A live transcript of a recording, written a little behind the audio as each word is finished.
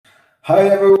Hi,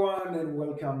 everyone, and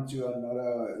welcome to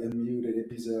another Unmuted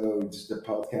episode, the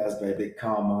podcast by Big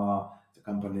Karma, the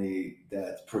company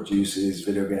that produces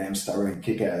video games starring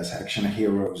kick ass action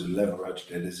heroes who leverage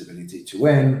their disability to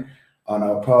win. On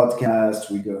our podcast,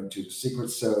 we go into the secret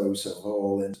sauce of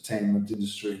all entertainment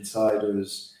industry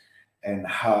insiders and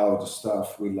how the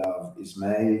stuff we love is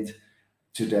made.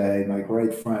 Today, my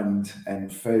great friend and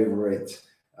favorite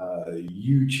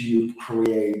YouTube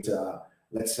creator.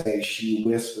 Let's say she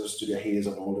whispers to the ears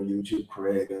of all the YouTube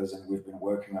creators, and we've been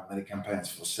working on many campaigns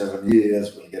for 7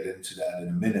 years. We'll get into that in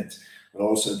a minute. We'll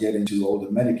also get into all the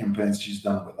many campaigns she's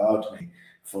done without me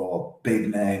for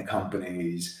big name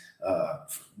companies.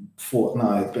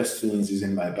 Fortnite, Best Fiends is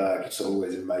in my bag. It's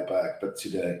always in my bag, but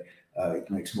today it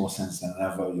makes more sense than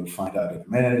ever. You'll find out in a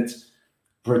minute.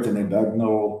 Brittany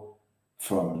Bagnall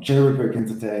from Cherry Creek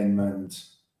Entertainment.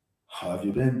 How have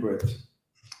you been, Britt?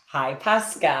 Hi,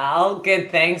 Pascal.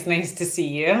 Good, thanks. Nice to see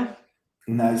you.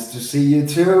 Nice to see you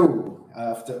too.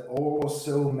 After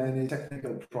so many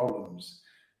technical problems.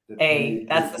 Hey,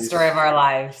 that's the story of our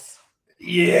lives.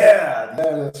 Yeah,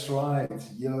 that's right.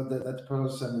 You're that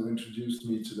person who introduced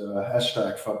me to the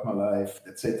hashtag fuck my life.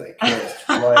 That's it. I cursed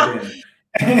right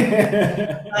in.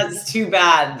 That's too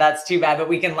bad. That's too bad, but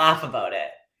we can laugh about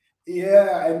it.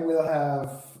 Yeah, and we'll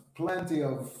have plenty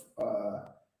of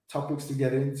topics to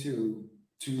get into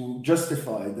to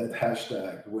justify that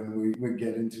hashtag when we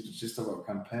get into the gist of our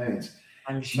campaigns.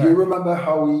 I'm sure. You remember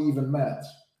how we even met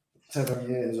 7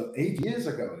 years or 8 years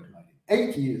ago?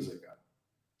 8 years ago.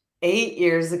 8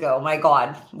 years ago. My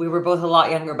God, we were both a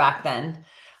lot younger back then.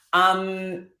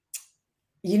 I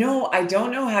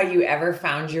don't know how you ever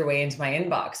found your way into my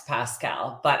inbox,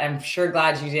 Pascal, but I'm sure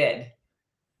glad you did.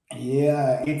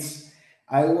 Yeah,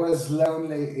 I was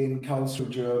lonely in Karlsruhe,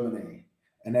 Germany,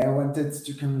 and I wanted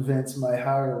to convince my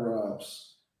higher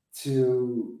ups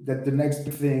that the next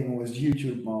big thing was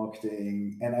YouTube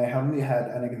marketing, and I only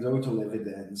had anecdotal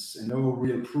evidence and no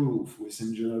real proof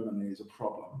within Germany is a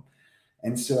problem.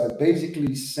 And so I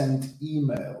basically sent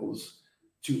emails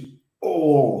to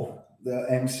all the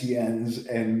MCNs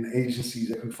and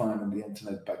agencies I could find on the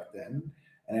internet back then.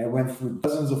 And I went through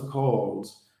dozens of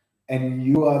calls, and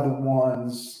you are the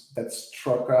ones that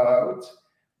struck out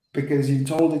because you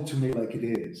told it to me like it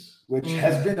is, which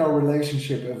has been our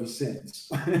relationship ever since.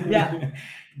 Yeah.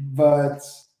 But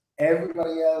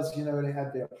everybody else, they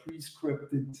had their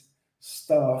pre-scripted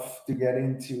stuff to get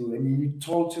into, and you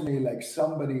told to me like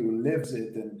somebody who lives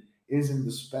it and is in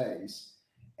the space.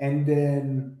 And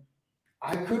then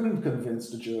I couldn't convince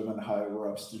the German higher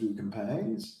ups to do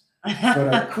campaigns,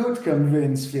 but I could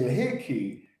convince Phil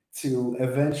Hickey to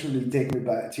eventually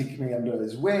take me under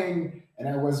his wing. And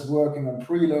I was working on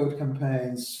preload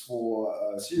campaigns for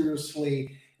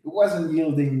Seriously. It wasn't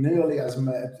yielding nearly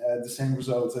the same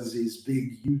results as his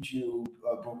big YouTube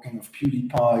booking of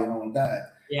PewDiePie and all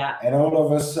that. Yeah. And all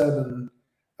of a sudden,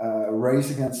 Race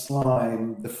Against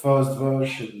Slime, the first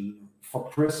version for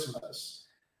Christmas,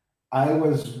 I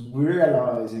was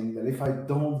realizing that if I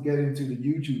don't get into the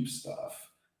YouTube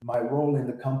stuff, my role in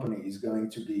the company is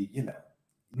going to be,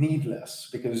 needless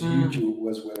because YouTube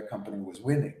was where the company was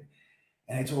winning.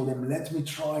 And I told him, let me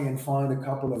try and find a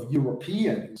couple of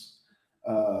Europeans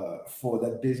for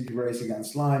that basic Race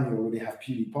Against Slime. You already have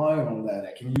PewDiePie and all that.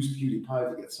 I can use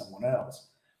PewDiePie to get someone else.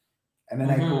 And then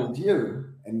I called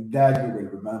you, and that you will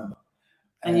remember.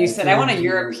 And you said, I want a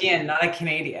European, not a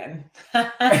Canadian.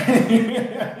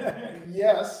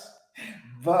 Yes,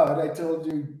 but I told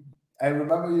you, I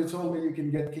remember you told me you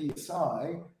can get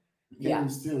KSI. Can you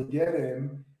still get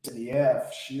him? I said, yeah,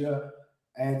 sure.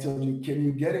 And I told you, can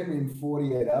you get him in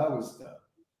 48 hours though?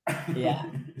 Yeah,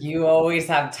 you always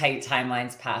have tight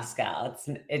timelines, Pascal.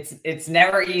 It's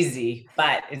never easy,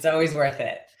 but it's always worth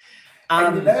it.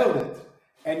 And you nailed it.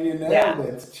 And you nailed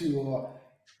it to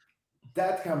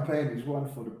that campaign is one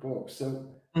for the book. So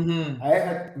when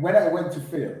I went to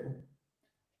Phil,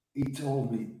 he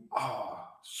told me,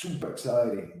 super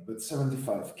exciting, but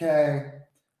 75K,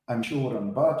 I'm short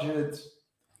on budget.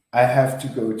 I have to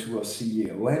go to our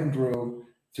CEO, Andrew,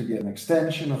 to get an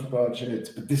extension of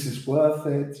budget, but this is worth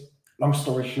it. Long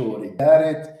story short, he got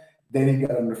it. Then he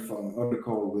got on the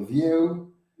call with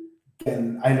you.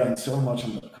 And I learned so much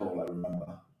on that call, I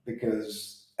remember,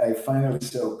 because I finally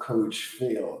saw Coach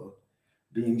Phil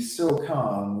being so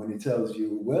calm when he tells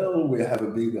you, well, we have a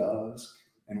big ask,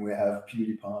 and we have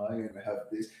PewDiePie, and we have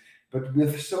this, but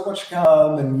with so much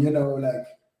calm and,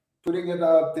 putting it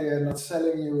out there, not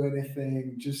selling you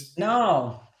anything, just...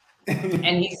 No.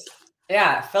 And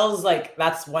Phil's like,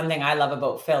 that's one thing I love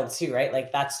about Phil too, right?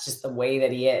 Like, that's just the way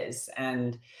that he is.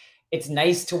 And it's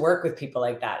nice to work with people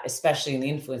like that, especially in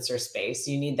the influencer space.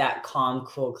 You need that calm,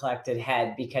 cool, collected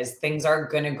head because things are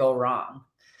going to go wrong.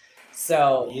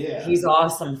 So he's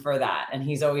awesome for that. And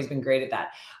he's always been great at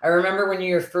that. I remember when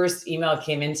your first email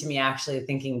came into me, actually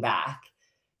thinking back,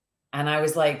 and I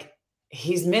was like,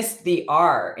 he's missed the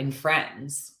R in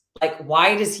Friends. Like,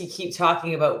 why does he keep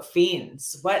talking about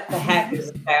fiends? What the heck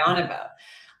is this guy on about?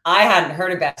 I hadn't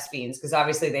heard of Best Fiends because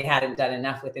obviously they hadn't done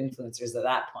enough with influencers at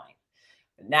that point.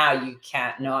 But now you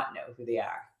can't not know who they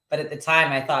are. But at the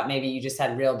time, I thought maybe you just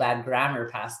had real bad grammar,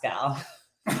 Pascal.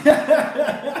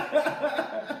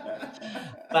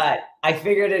 But I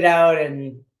figured it out,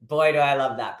 and boy, do I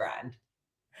love that brand.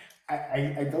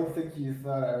 I don't think you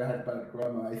thought I had bad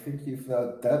grammar. I think you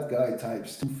thought that guy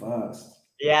types too fast.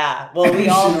 Yeah, well, we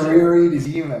all should reread his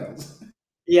emails.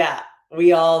 Yeah,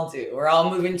 we all do. We're all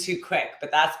moving too quick,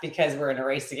 but that's because we're in a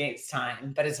race against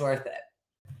time, but it's worth it.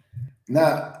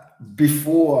 Now,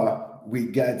 before we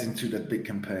get into that big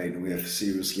campaign with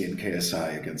Seriously and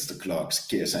KSI against the clocks,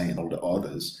 KSI and all the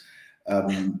others,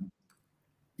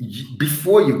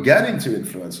 before you get into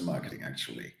influencer marketing,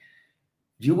 actually,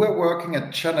 you were working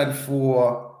at Channel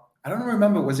 4. I don't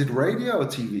remember, was it radio or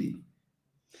TV?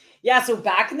 Yeah, so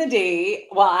back in the day,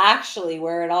 well, actually,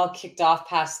 where it all kicked off,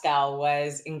 Pascal,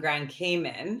 was in Grand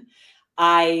Cayman.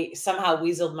 I somehow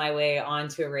weaseled my way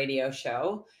onto a radio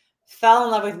show, fell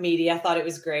in love with media, thought it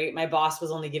was great. My boss was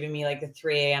only giving me like a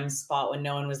 3 a.m. spot when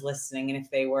no one was listening. And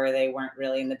if they were, they weren't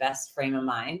really in the best frame of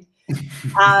mind.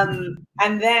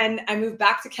 And then I moved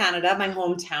back to Canada, my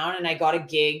hometown, and I got a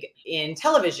gig in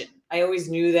television. I always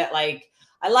knew that, like,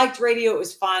 I liked radio. It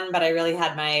was fun, but I really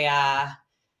had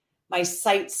my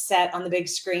sights set on the big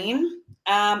screen.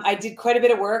 I did quite a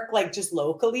bit of work, like just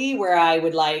locally, where I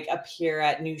would like appear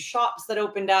at new shops that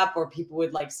opened up, or people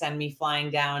would like send me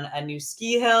flying down a new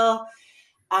ski hill.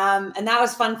 And that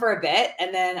was fun for a bit.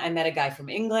 And then I met a guy from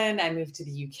England. I moved to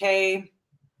the UK,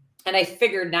 and I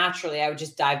figured naturally I would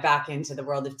just dive back into the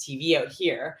world of TV out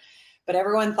here. But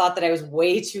everyone thought that I was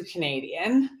way too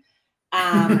Canadian,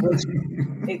 which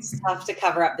it's tough to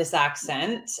cover up this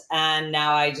accent. And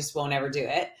now I just won't ever do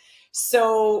it.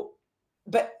 So,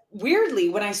 but weirdly,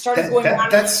 when I started going on,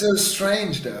 that's so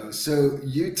strange though. So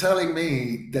you telling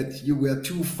me that you were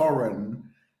too foreign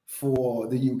for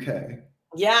the UK?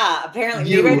 Yeah,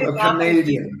 apparently. You, a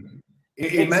Canadian.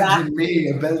 Exactly. Imagine me,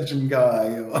 a Belgian guy.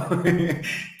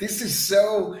 This is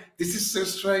so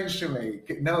strange to me.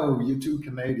 No, you're too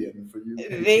Canadian for you.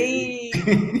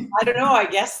 I don't know. I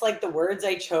guess like the words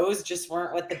I chose just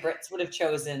weren't what the Brits would have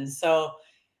chosen. So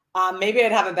maybe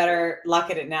I'd have a better luck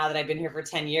at it now that I've been here for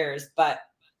 10 years. But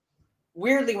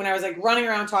weirdly, when I was like running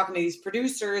around talking to these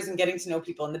producers and getting to know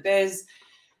people in the biz,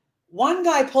 one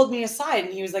guy pulled me aside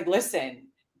and he was like, listen,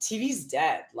 TV's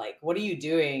dead. Like, what are you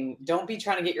doing? Don't be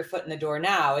trying to get your foot in the door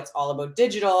now. It's all about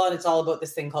digital, and it's all about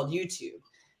this thing called YouTube.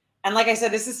 And like I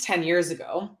said, this is 10 years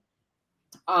ago.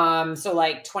 So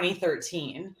like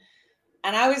 2013.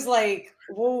 And I was like,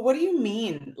 well, what do you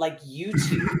mean, like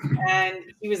YouTube? And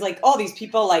he was like, oh, these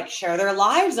people like share their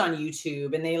lives on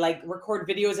YouTube and they like record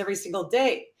videos every single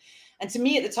day. And to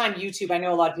me at the time, YouTube, I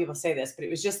know a lot of people say this, but it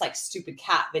was just like stupid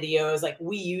cat videos. Like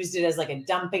we used it as like a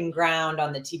dumping ground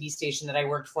on the TV station that I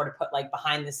worked for to put like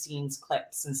behind the scenes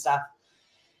clips and stuff.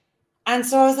 And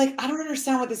so I was like, I don't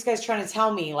understand what this guy's trying to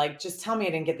tell me. Like, just tell me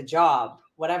I didn't get the job,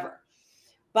 whatever.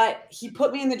 But he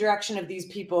put me in the direction of these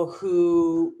people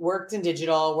who worked in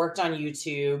digital, worked on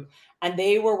YouTube, and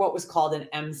they were what was called an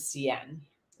MCN,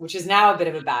 which is now a bit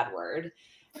of a bad word.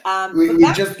 We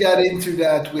just got into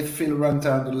that with Phil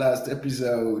Runtown the last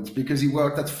episode because he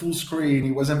worked at Full Screen.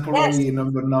 He was employee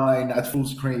number 9 at Full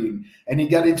Screen, and he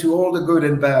got into all the good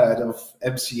and bad of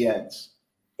MCNs.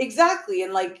 Exactly.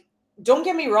 And like, don't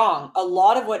get me wrong, a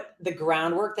lot of what the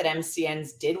groundwork that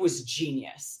MCNs did was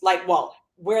genius. Like, well,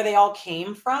 where they all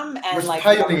came from and was like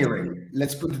pioneering.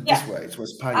 Let's put it this way. It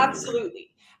was pioneering.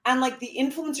 Absolutely. And like the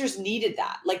influencers needed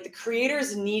that. Like the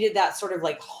creators needed that sort of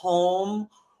like home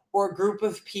or group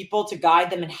of people to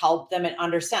guide them and help them and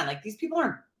understand. Like these people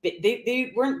aren't,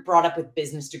 they weren't brought up with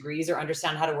business degrees or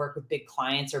understand how to work with big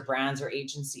clients or brands or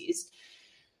agencies.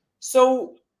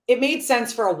 So it made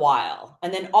sense for a while.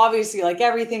 And then obviously, like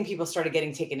everything, people started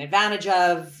getting taken advantage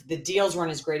of. The deals weren't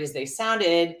as great as they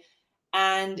sounded.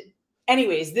 And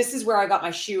anyways, this is where I got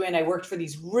my shoe in. I worked for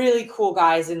these really cool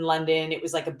guys in London. It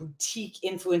was like a boutique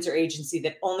influencer agency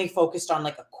that only focused on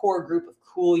like a core group of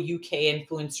cool UK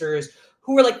influencers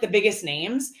who were like the biggest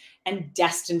names and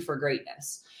destined for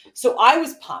greatness. So I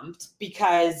was pumped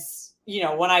because, you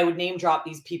know, when I would name drop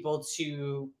these people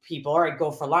to people or I'd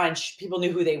go for lunch, people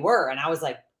knew who they were. And I was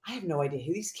like, I have no idea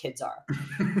who these kids are.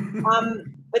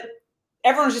 But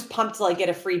everyone was just pumped to like get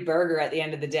a free burger at the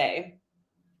end of the day.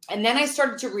 And then I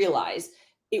started to realize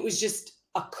it was just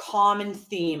a common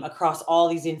theme across all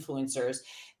these influencers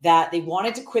that they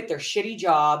wanted to quit their shitty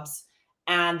jobs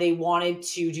and they wanted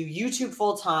to do YouTube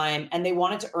full time and they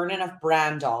wanted to earn enough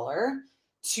brand dollar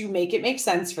to make it make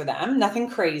sense for them. Nothing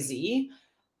crazy.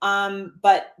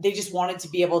 But they just wanted to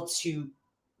be able to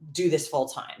do this full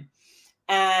time.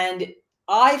 And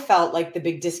I felt like the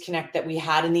big disconnect that we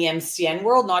had in the MCN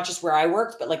world, not just where I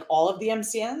worked, but like all of the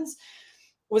MCNs,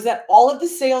 was that all of the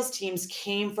sales teams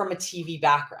came from a TV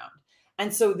background.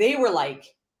 And so they were like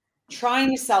trying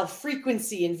to sell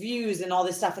frequency and views and all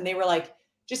this stuff. And they were like,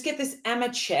 just get this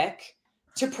Emma chick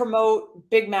to promote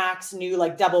Big Mac's new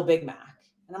like double Big Mac.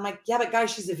 And I'm like, yeah, but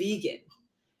guys, she's a vegan.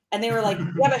 And they were like,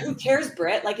 yeah, but who cares,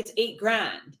 Britt? Like it's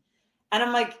 $8,000. And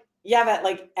I'm like, yeah, but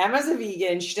like Emma's a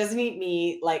vegan. She doesn't eat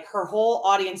meat. Like her whole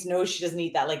audience knows she doesn't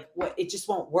eat that. Like what? It just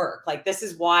won't work. Like this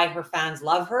is why her fans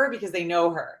love her, because they know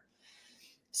her.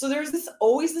 So there's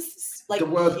always this like the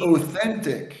word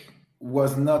authentic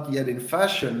was not yet in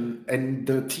fashion, and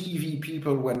the TV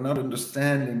people were not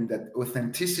understanding that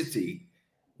authenticity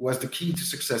was the key to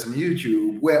success on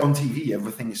YouTube, where on TV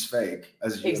everything is fake,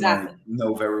 as you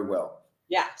know very well.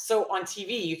 Yeah. So on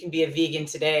TV, you can be a vegan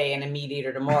today and a meat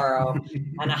eater tomorrow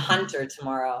and a hunter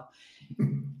tomorrow.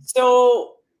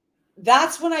 So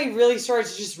that's when I really started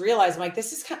to just realize, I'm like,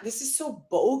 this is so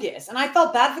bogus. And I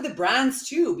felt bad for the brands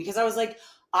too, because I was like,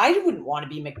 I wouldn't want to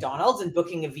be McDonald's and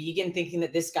booking a vegan thinking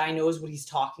that this guy knows what he's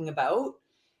talking about.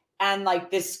 And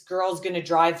like this girl's going to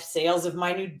drive sales of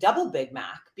my new double Big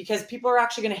Mac, because people are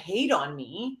actually going to hate on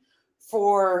me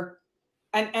for,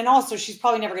 and also she's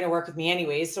probably never going to work with me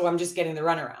anyways. So I'm just getting the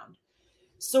runaround.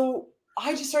 So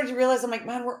I just started to realize, I'm like,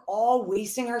 man, we're all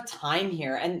wasting our time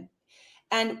here.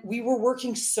 And we were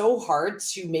working so hard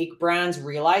to make brands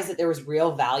realize that there was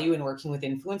real value in working with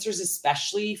influencers,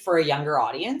 especially for a younger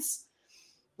audience.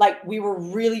 Like we were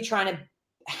really trying to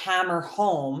hammer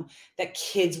home that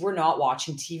kids were not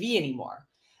watching TV anymore.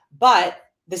 But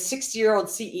the 60-year-old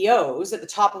CEOs at the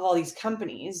top of all these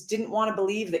companies didn't want to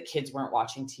believe that kids weren't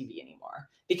watching TV anymore,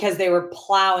 because they were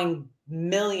plowing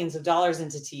millions of dollars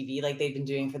into TV like they've been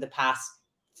doing for the past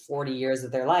 40 years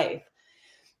of their life.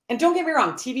 And don't get me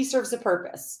wrong, TV serves a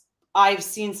purpose. I've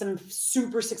seen some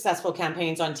super successful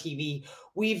campaigns on TV.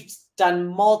 We've done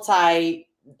multi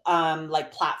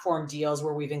like platform deals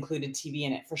where we've included TV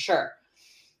in it for sure.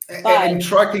 And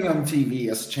tracking on TV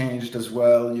has changed as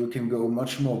well. You can go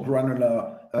much more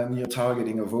granular in your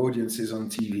targeting of audiences on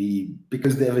TV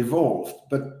because they've evolved.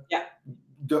 But yeah,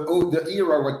 the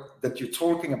era that you're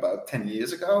talking about 10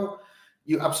 years ago,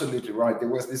 you're absolutely right. There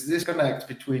was this disconnect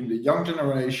between the young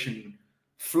generation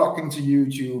flocking to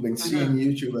YouTube and seeing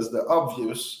YouTube as the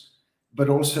obvious, but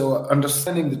also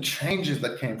understanding the changes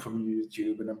that came from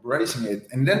YouTube and embracing it.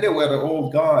 And then there were the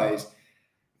old guys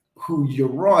who, you're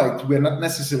right, we're not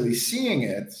necessarily seeing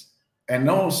it. And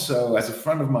also, as a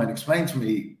friend of mine explained to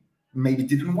me, maybe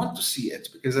didn't want to see it.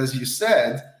 Because as you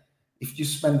said, if you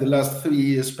spend the last 3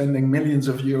 years spending millions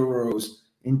of euros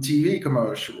in TV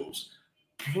commercials,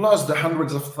 plus the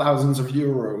hundreds of thousands of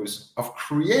euros of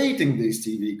creating these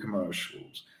TV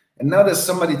commercials, and now there's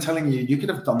somebody telling you could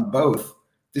have done both,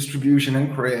 distribution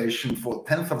and creation, for a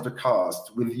tenth of the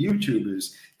cost with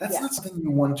YouTubers, that's not something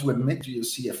you want to admit to your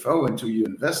CFO and to your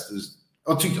investors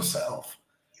or to yourself.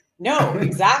 No,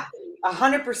 exactly.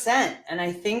 100%. And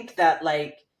I think that,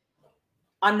 like,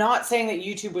 I'm not saying that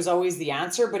YouTube was always the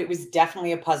answer, but it was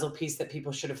definitely a puzzle piece that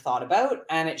people should have thought about,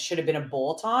 and it should have been a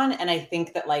bolt on. And I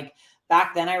think that, like,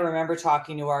 back then I remember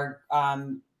talking to our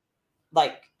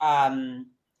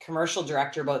commercial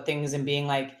director about things and being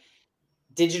like,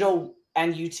 digital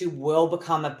and YouTube will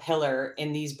become a pillar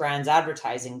in these brands'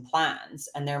 advertising plans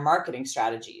and their marketing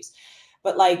strategies.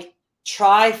 But like,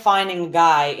 try finding a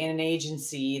guy in an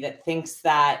agency that thinks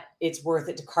that it's worth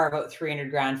it to carve out 300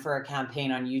 grand for a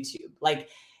campaign on YouTube. Like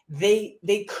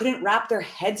they couldn't wrap their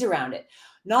heads around it.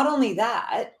 Not only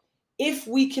that, if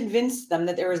we convinced them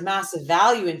that there was massive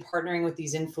value in partnering with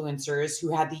these influencers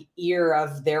who had the ear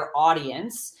of their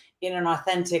audience in an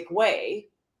authentic way,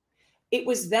 it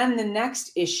was then the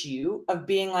next issue of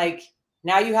being like,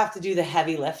 now you have to do the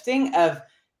heavy lifting of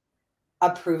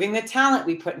approving the talent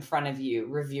we put in front of you,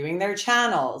 reviewing their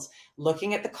channels,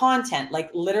 looking at the content.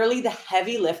 Like literally the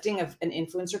heavy lifting of an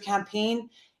influencer campaign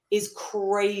is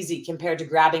crazy compared to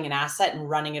grabbing an asset and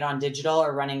running it on digital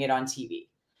or running it on TV.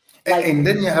 Like, and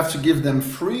then you have to give them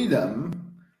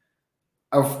freedom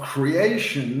of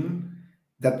creation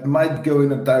that might go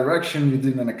in a direction you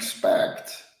didn't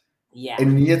expect. Yeah.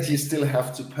 And yet you still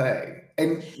have to pay.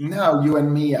 And now you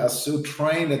and me are so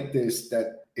trained at this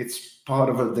that it's part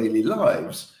of our daily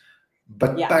lives.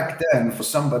 But back then, for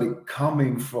somebody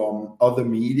coming from other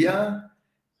media,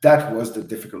 that was the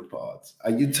difficult part.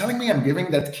 Are you telling me I'm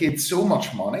giving that kid so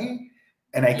much money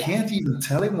and I can't even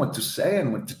tell him what to say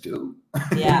and what to do?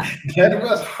 Yeah. That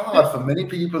was hard for many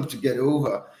people to get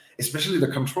over, especially the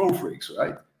control freaks,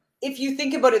 right? If you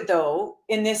think about it, though,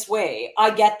 in this way, I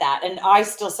get that. And I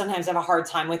still sometimes have a hard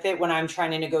time with it when I'm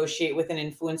trying to negotiate with an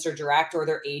influencer direct or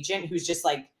their agent who's just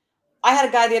like, I had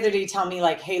a guy the other day tell me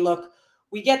like, hey, look,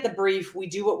 we get the brief, we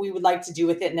do what we would like to do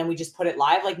with it, and then we just put it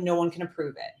live. Like, no one can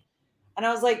approve it. And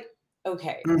I was like,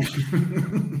 okay.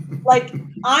 Like,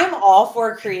 I'm all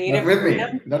for creative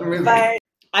freedom. Not really. But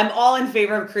I'm all in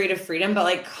favor of creative freedom, but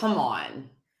like, come on.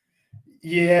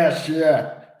 Yeah,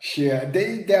 sure.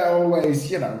 They're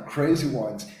always, crazy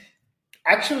ones.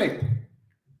 Actually,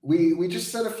 we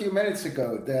just said a few minutes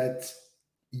ago that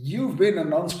you've been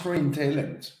an on-screen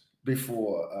talent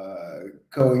before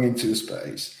going into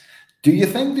space. Do you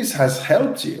think this has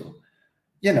helped you,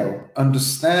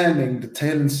 understanding the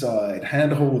talent side,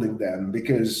 hand-holding them?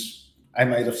 Because I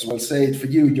might as well say it for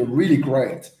you, you're really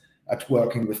great at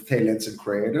working with talents and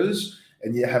creators,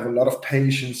 and you have a lot of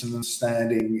patience and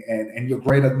understanding, and you're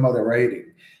great at moderating.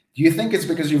 Do you think it's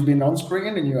because you've been on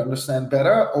screen and you understand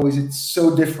better, or is it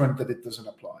so different that it doesn't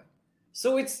apply?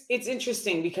 So it's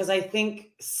interesting because I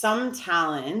think some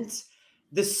talent,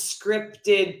 the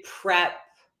scripted prep,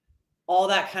 all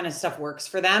that kind of stuff works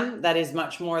for them. That is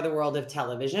much more the world of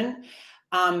television.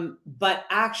 But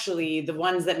actually, the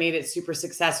ones that made it super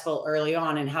successful early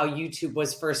on and how YouTube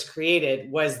was first created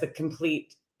was the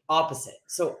complete opposite.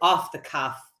 So off the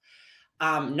cuff,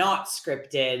 not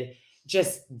scripted,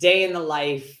 just day in the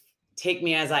life, take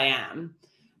me as I am.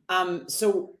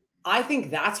 So I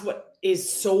think that's what is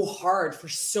so hard for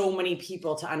so many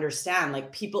people to understand,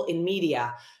 like people in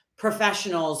media,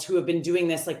 professionals who have been doing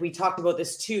this. Like we talked about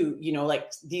this too,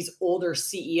 like these older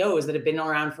CEOs that have been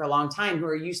around for a long time who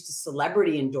are used to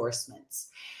celebrity endorsements.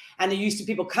 And they're used to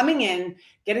people coming in,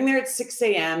 getting there at 6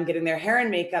 a.m., getting their hair and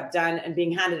makeup done and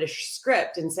being handed a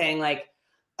script and saying like,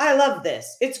 I love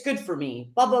this. It's good for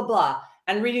me, blah, blah, blah.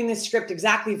 And reading this script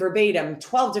exactly verbatim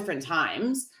 12 different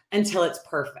times until it's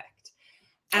perfect.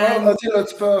 And until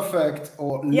it's perfect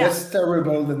or less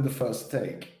terrible than the first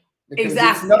take. Because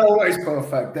exactly. It's not always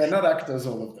perfect. They're not actors,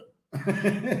 all of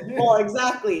them. Well,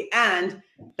 exactly. And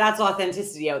that's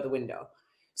authenticity out the window.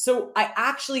 So I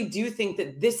actually do think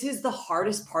that this is the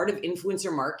hardest part of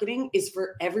influencer marketing, is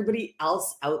for everybody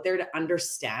else out there to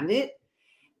understand it.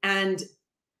 And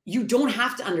you don't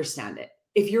have to understand it.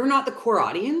 If you're not the core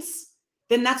audience,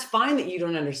 then that's fine that you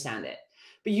don't understand it.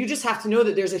 But you just have to know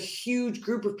that there's a huge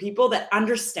group of people that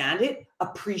understand it,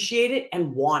 appreciate it,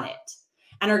 and want it,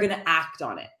 and are going to act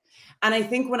on it. And I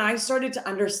think when I started to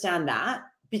understand that,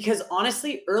 because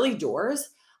honestly, early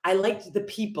doors, I liked the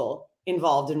people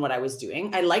involved in what I was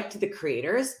doing. I liked the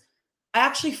creators. I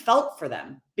actually felt for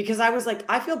them because I was like,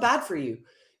 I feel bad for you.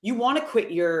 You want to quit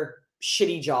your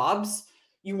shitty jobs.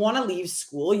 You want to leave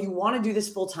school. You want to do this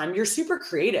full time. You're super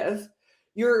creative.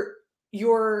 You're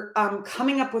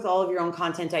coming up with all of your own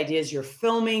content ideas. You're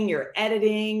filming, you're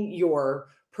editing, you're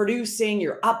producing,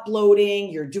 you're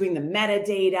uploading, you're doing the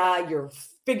metadata, you're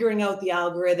figuring out the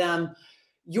algorithm.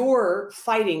 You're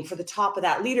fighting for the top of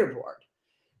that leaderboard.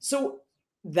 So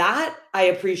that I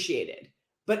appreciated.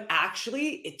 But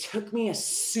actually, it took me a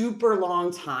super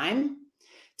long time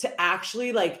to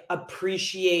actually like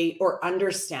appreciate or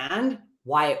understand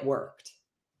why it worked.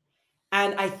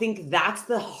 And I think that's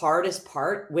the hardest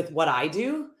part with what I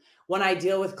do when I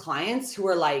deal with clients who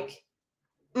are like,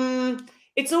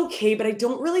 it's okay, but I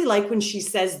don't really like when she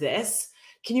says this.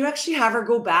 Can you actually have her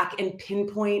go back and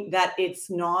pinpoint that it's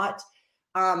not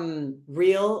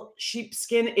real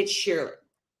sheepskin, it's shearling?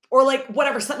 Or like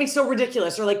whatever, something so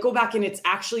ridiculous. Or like go back and it's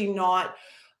actually not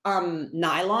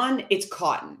nylon, it's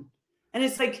cotton. And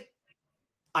it's like,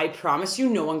 I promise you,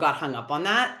 no one got hung up on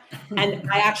that. And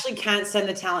I actually can't send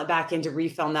the talent back in to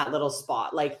refilm that little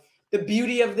spot. Like the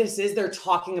beauty of this is they're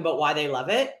talking about why they love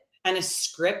it. And a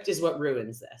script is what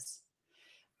ruins this.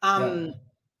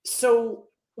 So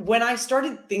when I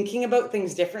started thinking about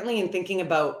things differently and thinking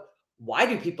about why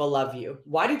do people love you?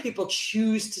 Why do people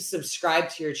choose to subscribe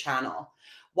to your channel?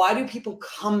 Why do people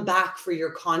come back for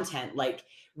your content? Like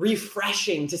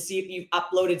refreshing to see if you've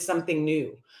uploaded something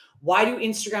new. Why do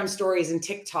Instagram stories and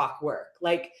TikTok work?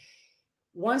 Like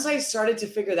once I started to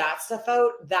figure that stuff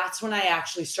out, that's when I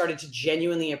actually started to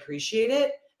genuinely appreciate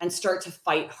it and start to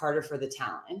fight harder for the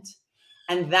talent.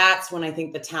 And that's when I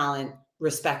think the talent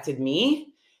respected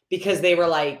me because they were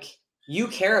like, you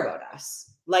care about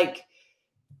us. Like,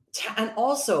 and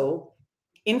also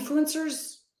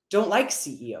influencers don't like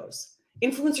CEOs.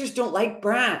 Influencers don't like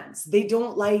brands. They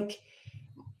don't like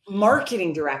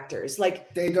marketing directors.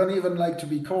 Like, they don't even like to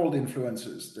be called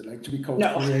influencers. They like to be called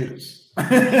no. creators.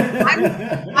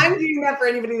 I'm doing that for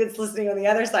anybody that's listening on the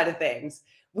other side of things.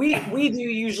 We do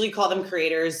usually call them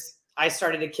creators. I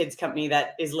started a kids company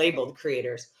that is labeled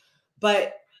creators.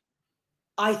 But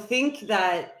I think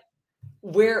that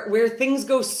where things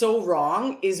go so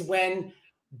wrong is when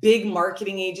big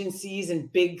marketing agencies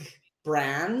and big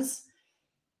brands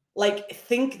like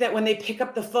think that when they pick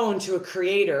up the phone to a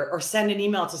creator or send an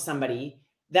email to somebody,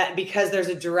 that because there's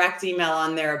a direct email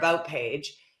on their about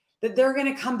page, that they're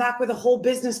going to come back with a whole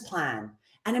business plan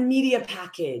and a media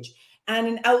package and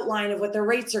an outline of what their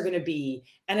rates are going to be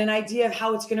and an idea of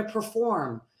how it's going to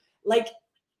perform. Like,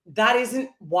 that isn't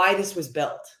why this was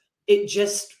built. It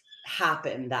just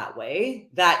happened that way,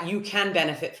 that you can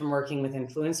benefit from working with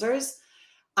influencers.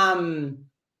 And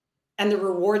the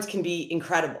rewards can be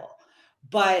incredible,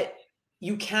 but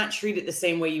you can't treat it the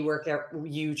same way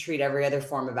you treat every other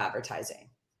form of advertising.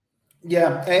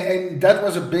 Yeah, and that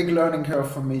was a big learning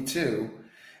curve for me too.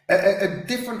 A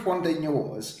different one than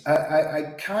yours.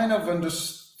 I kind of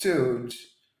understood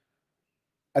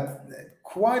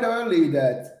quite early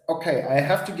that, okay, I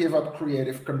have to give up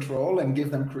creative control and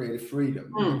give them creative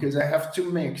freedom because I have to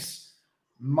mix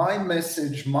my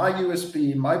message, my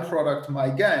USP, my product, my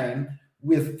game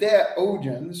with their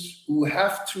audience who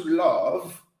have to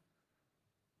love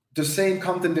the same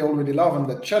content they already love on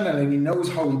that channel, and he knows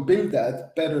how he built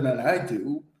that better than I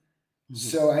do.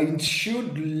 So I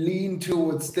should lean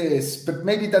towards this, but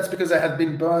maybe that's because I had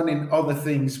been burned in other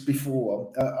things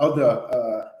before,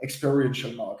 other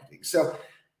experiential marketing. So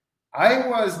I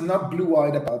was not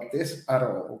blue-eyed about this at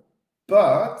all.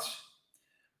 But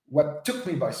what took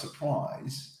me by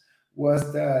surprise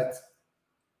was that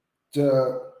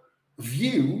the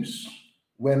views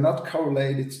were not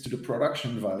correlated to the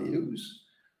production values.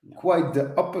 Quite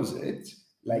the opposite.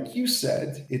 Like you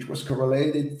said, it was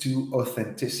correlated to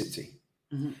authenticity.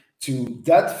 To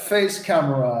that face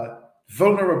camera,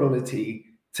 vulnerability,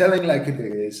 telling like it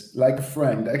is, like a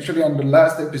friend. Actually, on the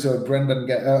last episode,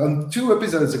 on 2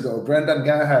 episodes ago, Brendan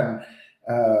Gahan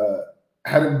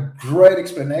had a great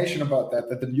explanation about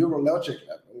that at the neurologic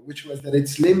level, which was that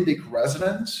it's limbic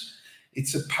resonance.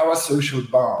 It's a parasocial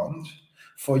bond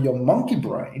for your monkey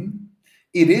brain.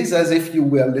 It is as if you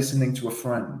were listening to a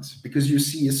friend because you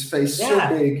see his face so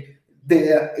big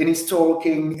there, and he's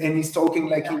talking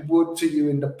like he would to you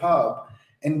in the pub,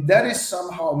 and that is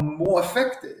somehow more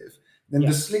effective than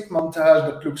the slick montage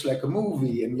that looks like a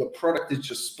movie and your product is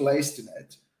just placed in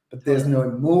it, but there's no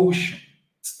emotion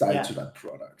tied to that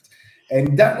product.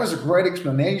 And that was a great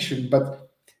explanation, but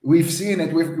we've seen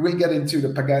it. We'll get into the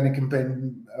Pagani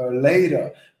campaign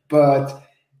later, but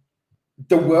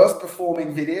the worst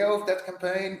performing video of that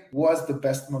campaign was the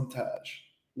best montage.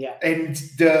 Yeah. And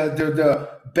the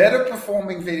better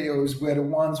performing videos were the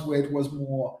ones where it was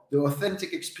more the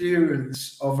authentic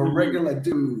experience of a regular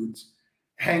dude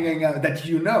hanging out out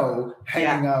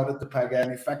at the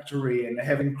Pagani factory and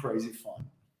having crazy fun.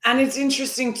 And it's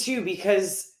interesting too,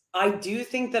 because I do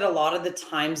think that a lot of the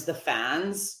times the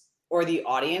fans or the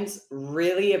audience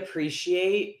really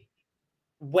appreciate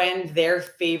when their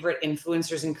favorite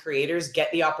influencers and creators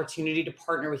get the opportunity to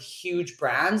partner with huge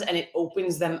brands, and it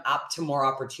opens them up to more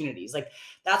opportunities. Like,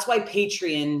 that's why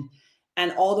Patreon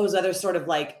and all those other sort of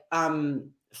like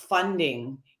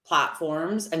funding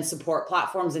platforms and support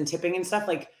platforms and tipping and stuff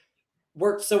like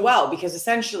work so well, because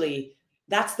essentially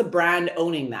that's the brand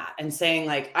owning that and saying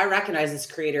like, I recognize this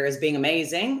creator as being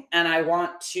amazing and I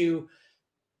want to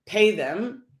pay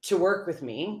them to work with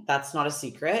me. That's not a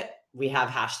secret. We have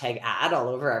 #ad all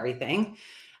over everything.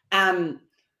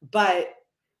 But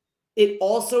it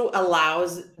also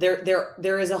allows,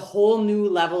 there is a whole new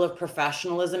level of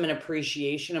professionalism and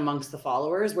appreciation amongst the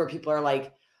followers where people are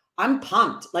like, I'm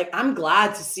pumped. Like, I'm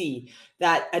glad to see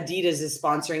that Adidas is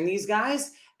sponsoring these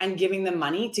guys and giving them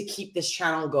money to keep this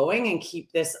channel going and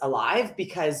keep this alive,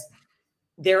 because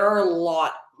there are a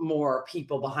lot more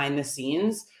people behind the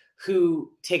scenes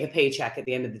who take a paycheck at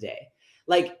the end of the day.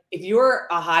 Like, if you're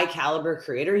a high caliber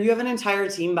creator, you have an entire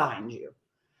team behind you.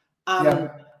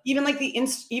 Even like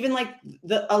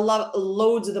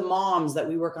loads of the moms that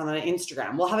we work on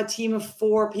Instagram will have a team of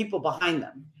 4 people behind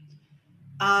them.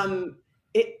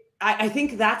 I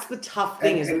think that's the tough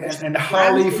thing. And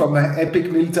Harley from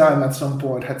Epic Mealtime at some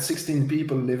point had 16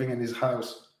 people living in his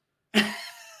house.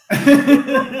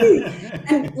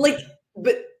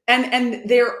 And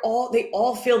they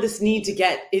all feel this need to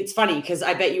get, it's funny because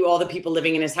I bet you all the people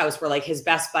living in his house were like his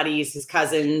best buddies, his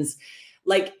cousins.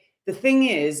 Like, the thing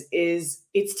is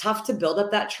it's tough to build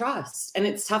up that trust, and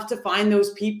it's tough to find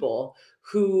those people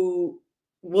who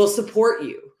will support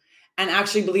you. and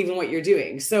actually believe in what you're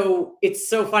doing. So it's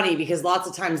so funny because lots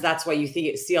of times that's why you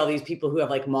see all these people who have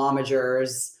like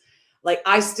momagers. Like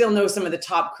I still know some of the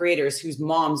top creators whose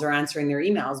moms are answering their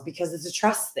emails because it's a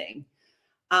trust thing.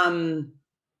 And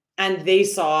they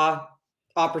saw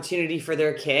opportunity for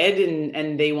their kid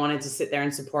and they wanted to sit there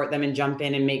and support them and jump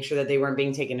in and make sure that they weren't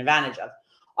being taken advantage of.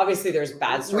 Obviously there's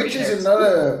bad stories.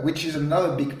 Which is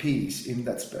another big piece in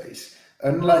that space.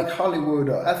 Unlike Hollywood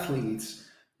or athletes,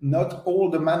 not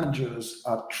all the managers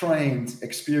are trained,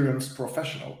 experienced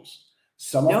professionals.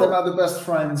 Some of them are the best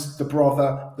friends, the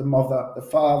brother, the mother, the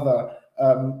father,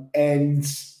 and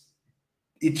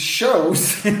it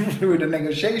shows through the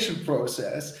negotiation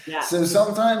process. Yeah. So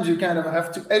sometimes you kind of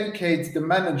have to educate the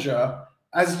manager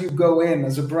as you go in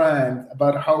as a brand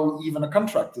about how even a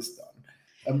contract is done.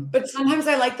 But sometimes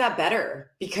I like that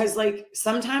better because like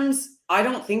sometimes I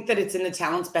don't think that it's in the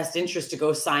talent's best interest to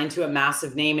go sign to a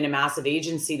massive name and a massive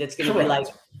agency that's going to be like,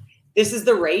 this is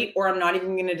the rate, or I'm not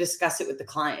even going to discuss it with the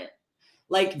client.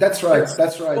 Like that's right.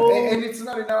 And it's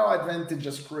not in our advantage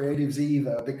as creatives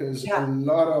either, because a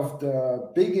lot of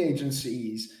the big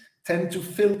agencies tend to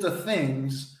filter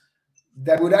things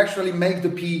that would actually make the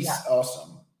piece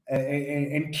awesome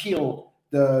and kill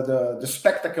the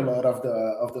spectacle out of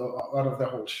the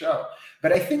whole show.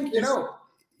 But I think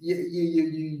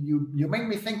you make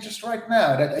me think just right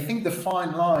now that I think the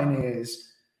fine line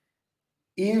is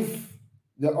if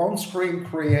the on-screen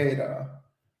creator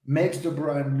makes the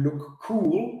brand look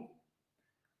cool,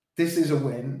 this is a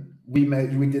win. We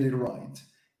did it right.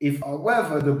 If,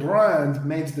 however, the brand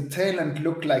makes the talent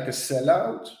look like a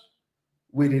sellout,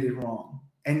 we did it wrong.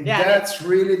 And that's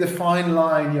really the fine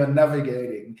line you're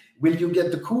navigating. Will you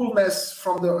get the coolness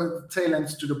from the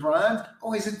talents to the brand,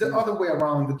 or is it the other way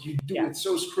around that you do it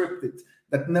so scripted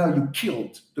that now you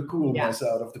killed the coolness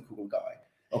out of the cool guy?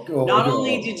 Not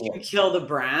only did you kill the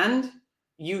brand,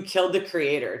 you killed the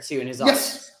creator too in his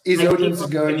audience. Yes, his audience is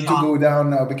going to go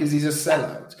down now because he's a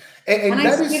sellout. And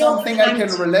that is something I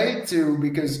can relate to,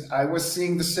 because I was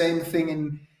seeing the same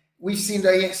thing we've seen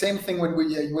the same thing when we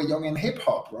were young in hip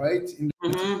hop, right? In the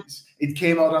 80s. It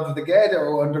came out of the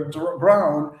ghetto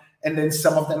underground, and then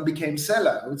some of them became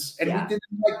sellouts, and we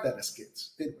didn't like that as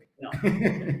kids, did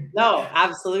we? No,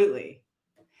 absolutely.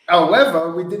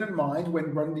 However, we didn't mind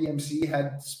when Run DMC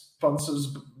had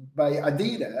sponsors by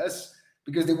Adidas,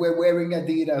 because they were wearing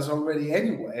Adidas already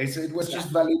anyway. So it was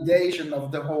just validation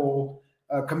of the whole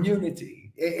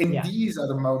community. And these are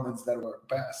the moments that work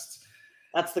best.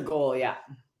 That's the goal,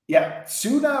 Yeah.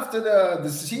 Soon after the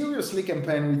Seriously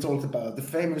campaign we talked about, the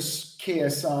famous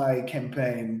KSI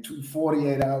campaign,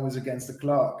 48 hours against the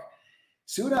clock.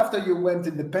 Soon after you went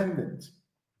independent,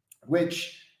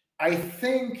 which I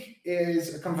think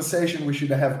is a conversation we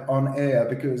should have on air,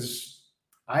 because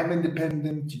I'm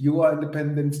independent, you are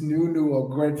independent, Nunu, our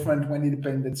great friend, went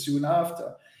independent soon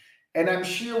after. And I'm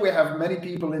sure we have many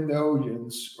people in the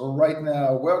audience who right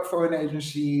now work for an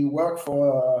agency, work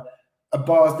for a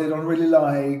boss they don't really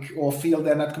like, or feel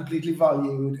they're not completely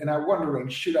valued, and are wondering,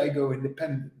 should I go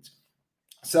independent?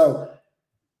 So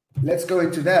let's go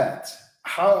into that.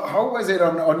 How was it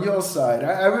on your side?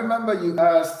 I remember you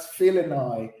asked Phil and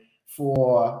I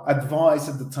for advice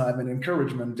at the time and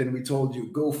encouragement, and we told you,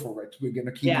 go for it. We're going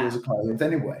to keep you as a client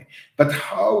anyway. But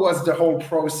how was the whole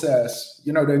process,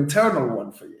 the internal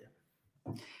one for you?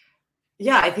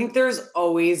 Yeah, I think there's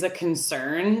always a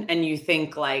concern, and you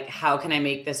think like, how can I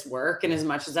make this work? And as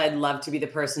much as I'd love to be the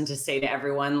person to say to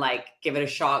everyone, like, give it a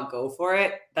shot, go for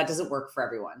it, that doesn't work for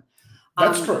everyone.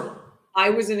 That's true. I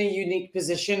was in a unique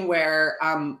position where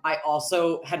I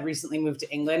also had recently moved to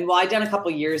England. Well, I'd done a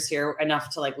couple of years here, enough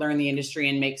to like learn the industry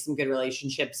and make some good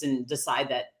relationships and decide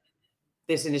that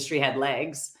this industry had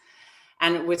legs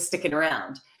and it was sticking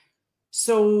around.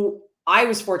 So I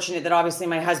was fortunate that obviously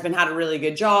my husband had a really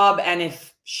good job, and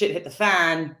if shit hit the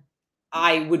fan,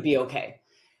 I would be okay.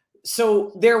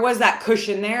 So there was that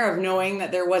cushion there of knowing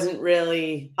that there wasn't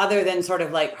really, other than sort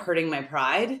of like hurting my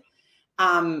pride,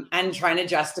 and trying to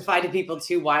justify to people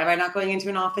too, why am I not going into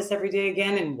an office every day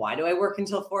again? And why do I work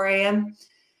until 4 a.m.?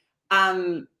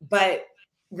 But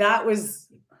that was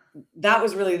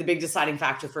really the big deciding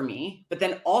factor for me. But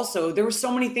then also there were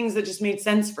so many things that just made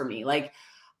sense for me. Like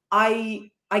I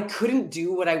couldn't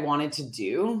do what I wanted to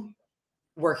do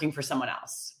working for someone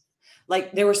else.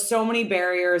 Like there were so many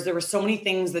barriers. There were so many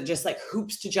things that just like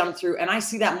hoops to jump through. And I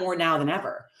see that more now than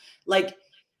ever. Like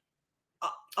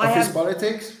office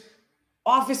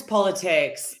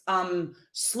politics,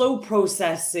 slow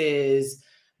processes,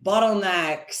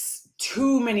 bottlenecks,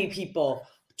 too many people,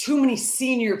 too many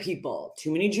senior people,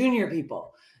 too many junior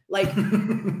people. Like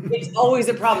it's always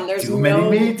a problem. There's too many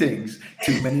meetings.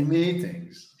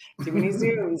 too many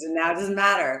Zooms, and now it doesn't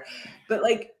matter. But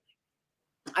like,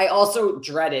 I also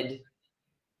dreaded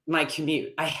my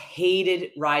commute. I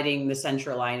hated riding the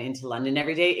Central line into London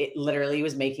every day. It literally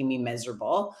was making me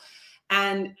miserable.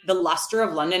 And the luster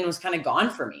of London was kind of gone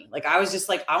for me. Like, I was just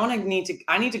like, I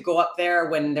need to go up there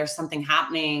when there's something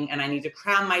happening, and I need to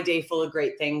cram my day full of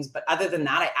great things. But other than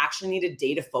that, I actually need a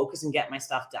day to focus and get my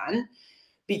stuff done.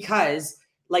 Because,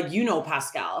 like,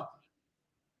 Pascal,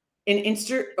 an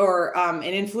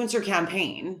influencer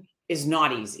campaign is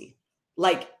not easy.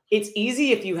 Like, it's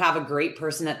easy if you have a great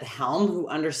person at the helm who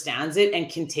understands it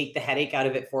and can take the headache out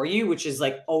of it for you, which is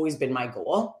like always been my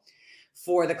goal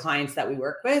for the clients that we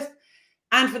work with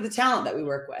and for the talent that we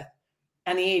work with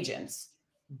and the agents.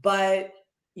 But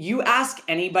you ask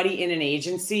anybody in an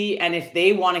agency, and if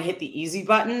they want to hit the easy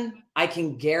button, I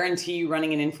can guarantee you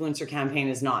running an influencer campaign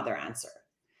is not their answer.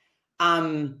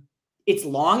 It's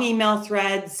long email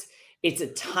threads. It's a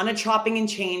ton of chopping and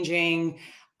changing.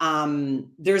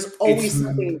 There's always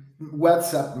something.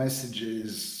 WhatsApp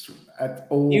messages at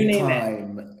all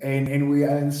time, and we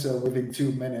answer within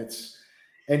 2 minutes,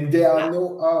 and there are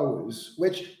no hours,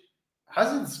 which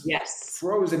has its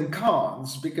pros and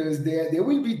cons, because there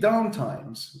will be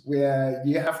downtimes where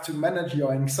you have to manage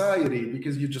your anxiety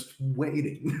because you're just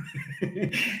waiting.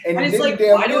 and it's then like,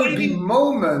 there will be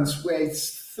moments where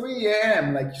it's 3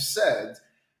 a.m. like you said,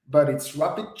 but it's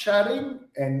rapid chatting,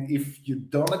 and if you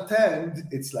don't attend,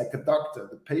 it's like a doctor.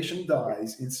 The patient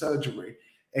dies in surgery,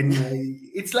 and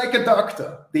it's like a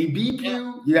doctor. They beep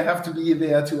you, you have to be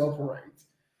there to operate.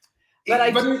 But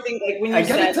I do think, like, when you I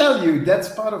gotta tell you, that's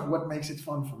part of what makes it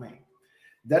fun for me.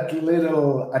 That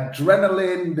little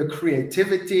adrenaline, the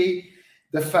creativity,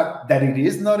 the fact that it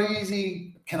is not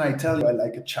easy. Can I tell you, I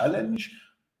like a challenge.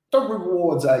 The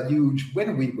rewards are huge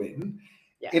when we win.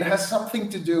 Yeah. It has something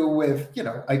to do with,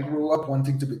 I grew up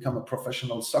wanting to become a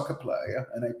professional soccer player,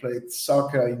 and I played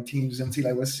soccer in teams until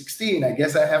I was 16. I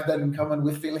guess I have that in common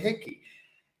with Phil Hickey.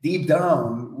 Deep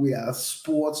down, we are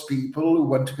sports people who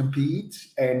want to compete,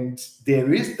 and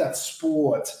there is that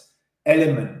sport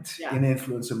element in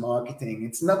influencer marketing.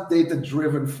 It's not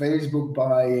data-driven Facebook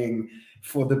buying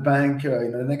for the banker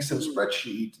in an Excel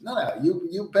spreadsheet. No,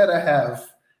 you better have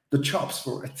the chops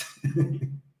for it.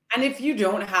 And if you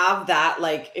don't have that,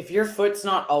 like, if your foot's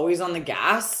not always on the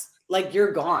gas, like,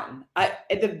 you're gone.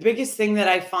 The biggest thing that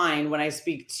I find when I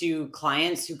speak to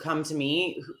clients who come to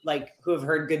me, who have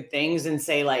heard good things and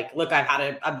say, like, look, I've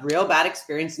had a real bad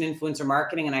experience in influencer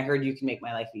marketing, and I heard you can make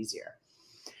my life easier.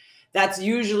 That's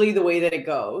usually the way that it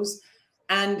goes.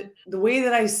 And the way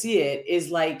that I see it is,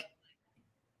 like,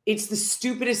 it's the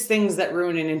stupidest things that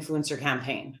ruin an influencer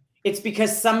campaign. It's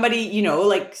because somebody,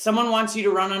 like, someone wants you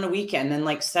to run on a weekend, and,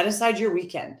 like, set aside your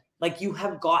weekend. Like, you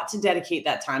have got to dedicate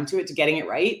that time to it, to getting it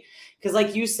right. Because,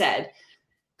 like you said,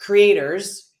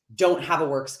 creators don't have a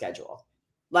work schedule.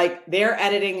 Like, they're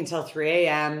editing until 3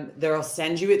 a.m. They'll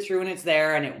send you it through, and it's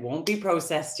there, and it won't be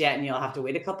processed yet, and you'll have to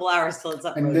wait a couple hours till it's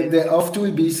uploaded. And then they're off to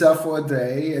Ibiza for a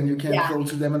day, and you can't talk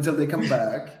to them until they come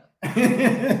back.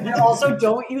 And also,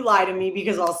 don't you lie to me,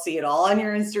 because I'll see it all on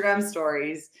your Instagram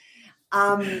stories.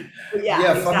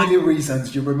 Family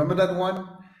reasons. You remember that one?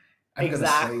 I'm gonna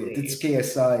say it. It's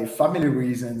KSI, family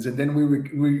reasons, and then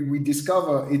we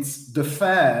discover it's the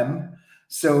fam,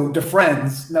 so the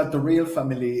friends, not the real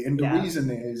family, and the reason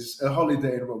is a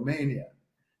holiday in Romania.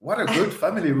 What a good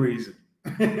family reason!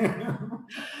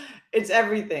 It's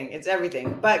everything. It's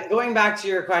everything. But going back to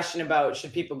your question about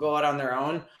should people go out on their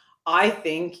own, I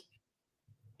think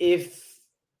if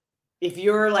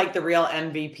you're like the real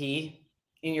MVP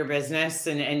in your business,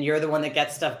 and you're the one that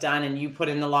gets stuff done, and you put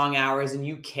in the long hours, and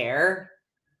you care,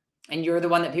 and you're the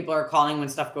one that people are calling when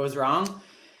stuff goes wrong,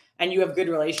 and you have good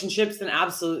relationships, then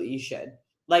absolutely you should.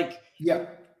 Like,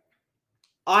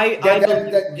 I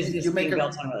believe business is being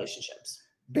built on relationships.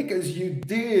 Because you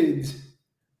did,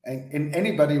 and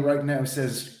anybody right now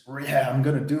says, I'm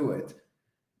going to do it.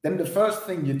 Then the first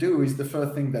thing you do is the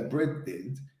first thing that Britt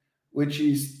did, which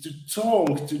is to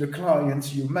talk to the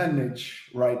clients you manage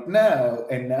right now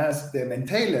and ask them, and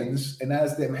talents, and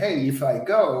ask them, hey, if I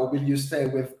go, will you stay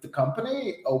with the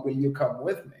company or will you come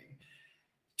with me?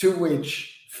 To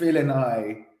which Phil and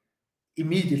I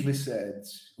immediately said,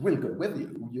 we'll go with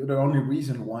you. You're the only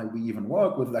reason why we even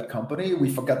work with that company. We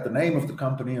forgot the name of the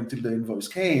company until the invoice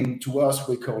came. To us,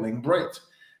 we're calling Britt.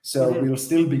 So we'll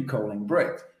still be calling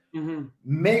Britt.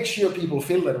 Make sure people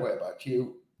feel that way about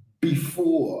you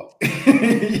before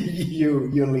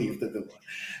you leave the door.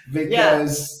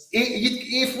 Because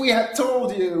if we had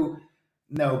told you,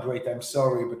 no, Britt, I'm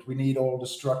sorry, but we need all the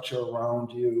structure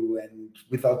around you, and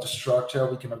without the structure,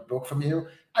 we cannot book from you,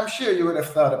 I'm sure you would have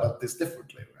thought about this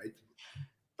differently, right?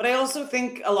 But I also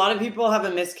think a lot of people have a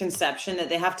misconception that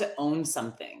they have to own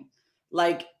something.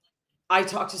 Like, I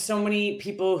talk to so many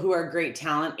people who are great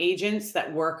talent agents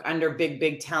that work under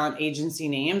big talent agency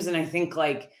names. And I think,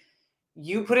 like,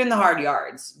 you put in the hard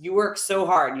yards, you work so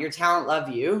hard, your talent love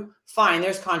you. Fine,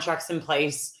 there's contracts in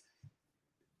place.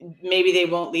 Maybe they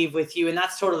won't leave with you, and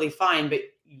that's totally fine. But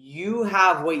you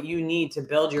have what you need to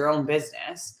build your own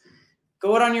business.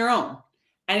 Go it on your own.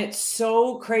 And it's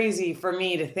so crazy for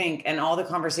me to think, and all the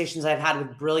conversations I've had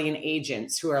with brilliant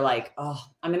agents who are like, oh,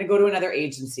 I'm going to go to another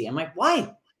agency. I'm like,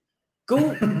 why?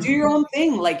 Go do your own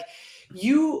thing. Like,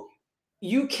 you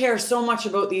care so much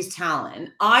about these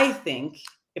talent. I think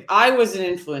if I was an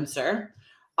influencer,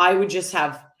 I would just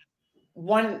have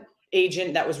one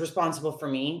agent that was responsible for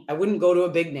me. I wouldn't go to a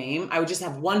big name. I would just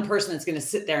have one person that's going to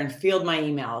sit there and field my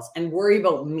emails and worry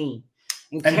about me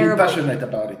and care be passionate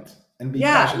about it. And be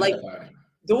passionate about it.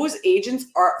 Those agents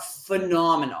are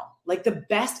phenomenal. Like, the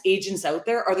best agents out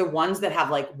there are the ones that have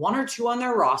like one or two on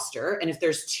their roster. And if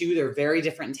there's two, they're very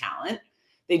different talent.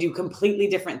 They do completely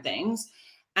different things.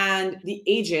 And the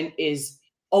agent is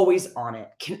always on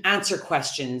it, can answer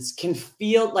questions, can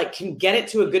get it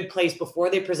to a good place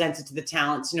before they present it to the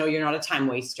talent to know you're not a time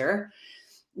waster.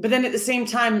 But then at the same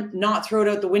time, not throw it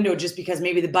out the window just because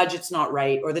maybe the budget's not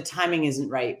right or the timing isn't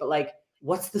right. But like,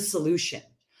 what's the solution?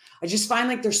 I just find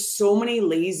like there's so many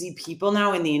lazy people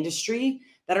now in the industry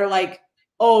that are like,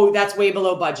 oh, that's way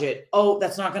below budget. Oh,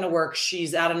 that's not going to work.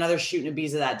 She's at another shoot in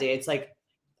Ibiza that day. It's like,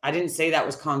 I didn't say that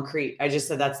was concrete. I just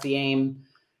said that's the aim.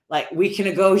 Like, we can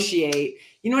negotiate.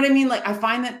 You know what I mean? Like, I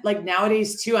find that like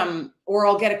nowadays too,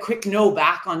 I'll get a quick no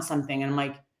back on something. And I'm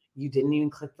like, you didn't even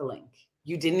click the link.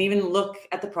 You didn't even look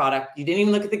at the product. You didn't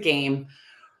even look at the game.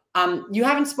 You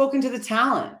haven't spoken to the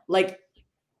talent. Like,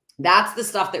 that's the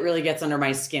stuff that really gets under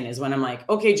my skin, is when I'm like,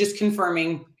 okay, just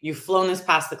confirming you've flown this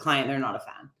past the client. They're not a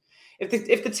fan.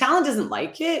 If the talent doesn't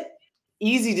like it,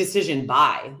 easy decision,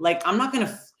 buy. Like, I'm not going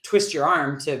to twist your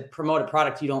arm to promote a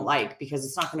product you don't like, because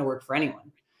it's not going to work for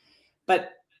anyone.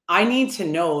 But I need to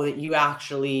know that you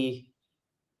actually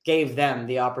gave them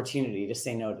the opportunity to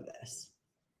say no to this.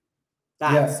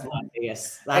 That's my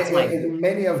biggest.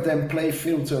 Many of them play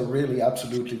filter really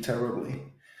absolutely terribly.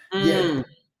 Yeah.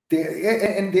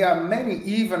 There are many,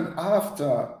 even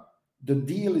after the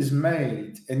deal is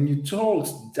made and you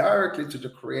told directly to the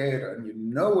creator and you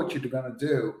know what you're going to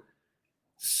do,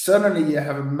 suddenly you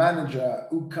have a manager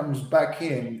who comes back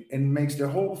in and makes the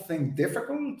whole thing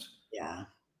difficult. Yeah.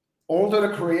 Although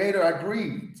the creator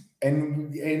agreed,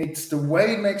 and it's the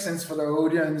way it makes sense for the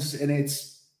audience, and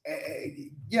it's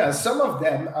some of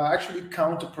them are actually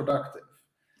counterproductive.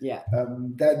 Yeah,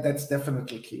 that's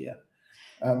definitely clear.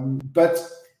 But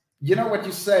you know what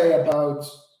you say about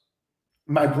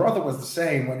my brother was the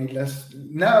same when he left.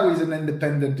 Now he's an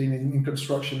independent in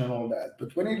construction and all that.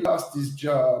 But when he lost his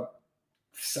job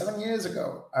 7 years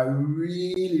ago, I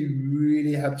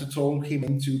really had to talk him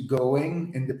into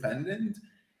going independent.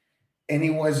 And he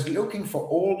was looking for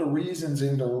all the reasons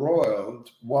in the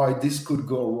world why this could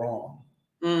go wrong.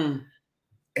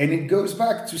 And it goes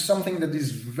back to something that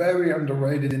is very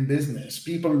underrated in business.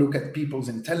 People look at people's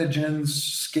intelligence,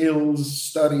 skills,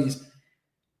 studies,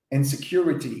 and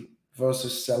security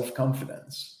versus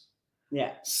self-confidence.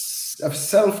 Yeah. A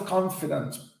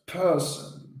self-confident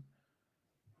person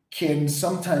can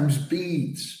sometimes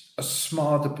beat a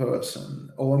smarter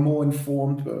person or a more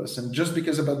informed person just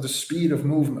because about the speed of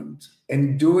movement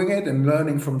and doing it and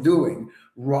learning from doing,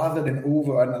 rather than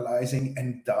overanalyzing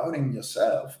and doubting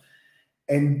yourself.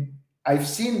 And I've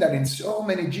seen that in so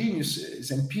many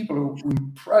geniuses and people who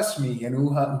impress me and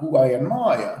who I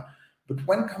admire. But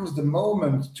when comes the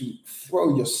moment to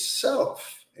throw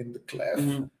yourself in the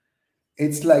cliff,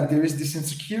 it's like there is this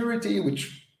insecurity,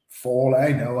 which, for all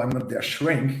I know, I'm not their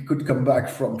shrink, could come back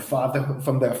from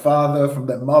their father, from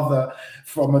their mother,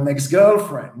 from an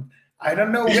ex-girlfriend. I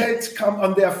don't know where it's come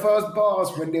on their first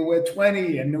bars when they were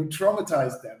 20 and who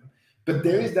traumatized them. But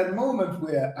there is that moment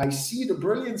where I see the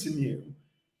brilliance in you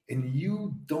and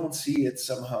you don't see it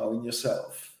somehow in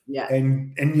yourself. Yeah.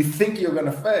 And you think you're going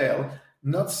to fail,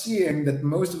 not seeing that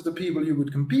most of the people you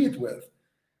would compete with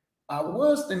are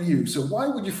worse than you. So why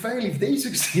would you fail if they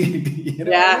succeed?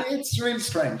 Yeah. It's really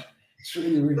strange. It's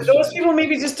really Those strange. people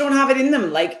maybe just don't have it in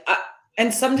them. Like,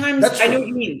 and sometimes I know what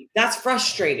you mean. That's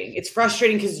frustrating. It's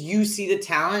frustrating because you see the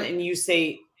talent and you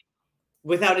say,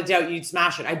 without a doubt, you'd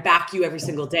smash it. I back you every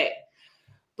single day.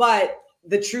 But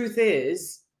the truth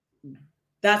is,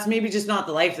 that's maybe just not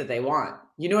the life that they want.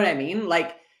 You know what I mean?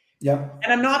 Like, yeah.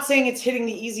 And I'm not saying it's hitting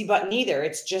the easy button either.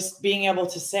 It's just being able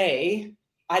to say,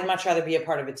 I'd much rather be a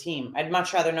part of a team. I'd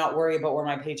much rather not worry about where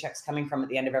my paycheck's coming from at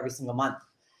the end of every single month.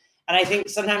 And I think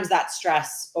sometimes that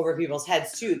stress over people's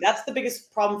heads too. That's the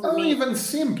biggest problem for Or me. even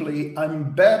simply,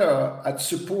 I'm better at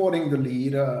supporting the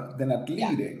leader than at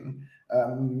leading.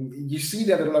 You see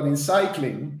that a lot in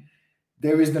cycling.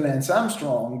 There is the Lance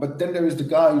Armstrong, but then there is the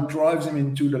guy who drives him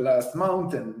into the last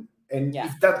mountain. And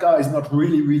if that guy is not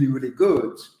really, really, really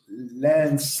good,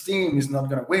 Lance's team is not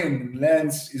going to win.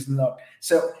 Lance is not.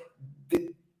 So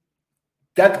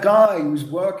that guy who's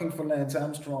working for Lance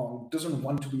Armstrong doesn't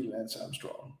want to be Lance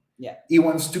Armstrong. Yeah. He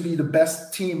wants to be the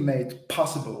best teammate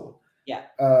possible. Yeah.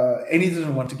 And he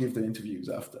doesn't want to give the interviews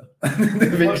after the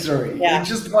victory. Yeah. He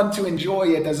just wants to enjoy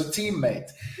it as a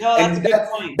teammate. No, that's a good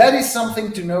point. That is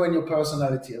something to know in your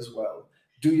personality as well.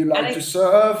 Do you like to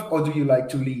serve or do you like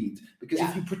to lead? Because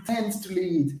if you pretend to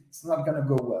lead, it's not going to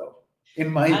go well,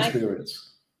 in my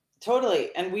experience.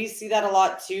 Totally. And we see that a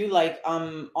lot too. Like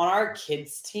on our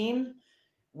kids team,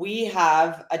 we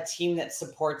have a team that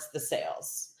supports the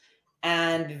sales,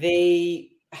 and they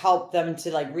help them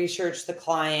to like research the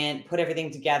client, put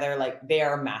everything together. Like they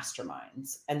are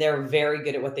masterminds and they're very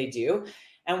good at what they do.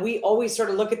 And we always sort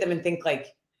of look at them and think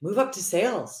like, move up to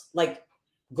sales, like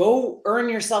go earn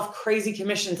yourself crazy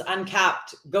commissions,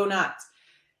 uncapped, go nuts.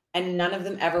 And none of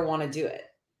them ever want to do it.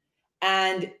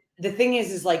 And the thing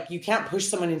is like, you can't push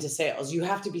someone into sales. You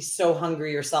have to be so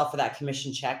hungry yourself for that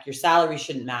commission check. Your salary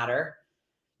shouldn't matter.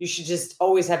 You should just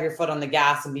always have your foot on the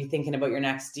gas and be thinking about your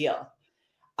next deal.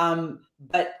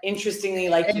 But interestingly,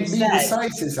 like you said, be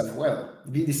decisive as well.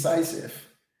 Be decisive.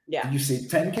 Yeah. Do you see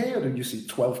 10K or do you see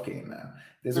 12K now?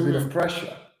 There's a bit of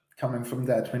pressure coming from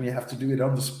that when you have to do it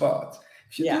on the spot.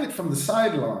 If you do it from the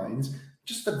sidelines,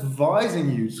 just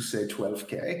advising you to say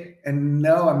 12K, and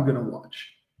now I'm going to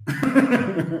watch.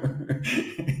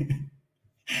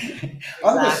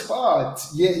 On the spot,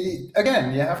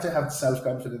 again, you have to have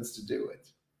self-confidence to do it.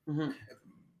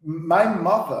 My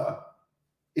mother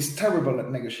is terrible at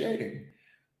negotiating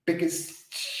because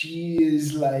she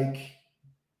is like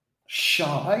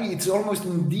shy. It's almost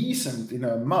indecent in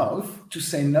her mouth to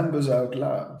say numbers out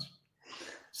loud.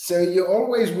 So you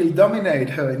always will dominate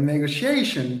her in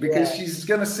negotiation because she's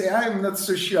going to say, I'm not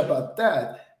so sure about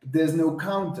that. But there's no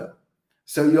counter.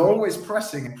 So you're always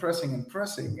pressing and pressing and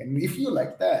pressing. And if you're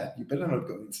like that, you better not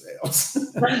go in sales.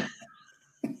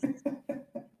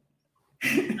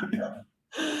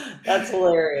 That's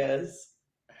hilarious.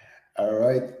 All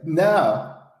right.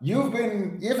 Now, you've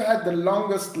had the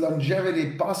longest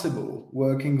longevity possible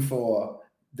working for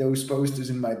those posters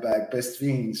in my bag, Best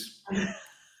Fiends.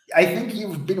 I think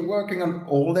you've been working on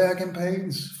all their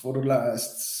campaigns for the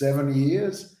last 7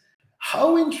 years.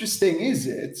 How interesting is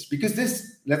it? Because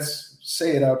this, let's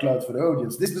say it out loud for the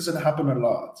audience, this doesn't happen a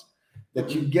lot.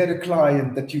 That you get a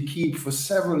client that you keep for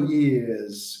several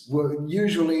years. Well,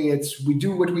 usually it's we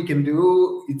do what we can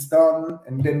do, it's done,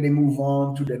 and then they move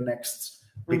on to the next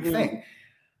big thing.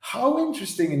 How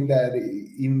interesting in that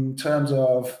in terms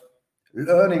of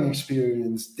learning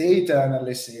experience, data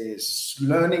analysis,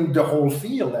 learning the whole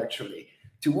field actually,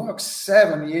 to work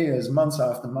 7 years, months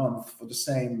after month for the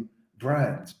same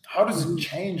brand. How does it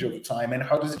change over time and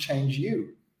how does it change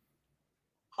you?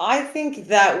 I think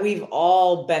that we've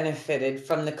all benefited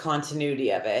from the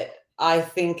continuity of it. I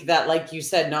think that, like you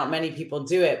said, not many people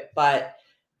do it, but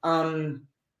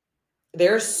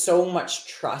there's so much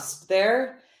trust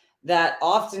there that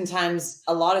oftentimes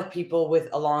a lot of people with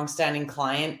a long-standing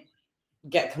client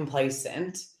get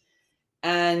complacent.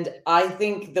 And I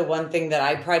think the one thing that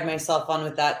I pride myself on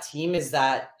with that team is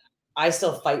that I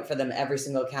still fight for them every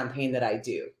single campaign that I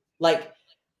do. Like,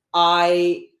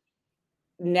 I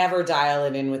never dial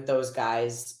it in with those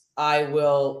guys. I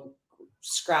will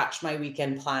scratch my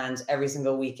weekend plans every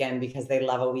single weekend because they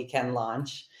love a weekend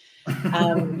launch.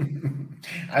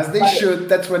 As they should.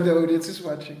 That's when the audience is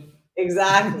watching.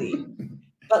 Exactly.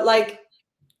 But like,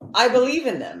 I believe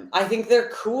in them. I think they're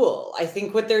cool. I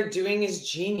think what they're doing is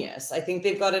genius. I think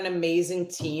they've got an amazing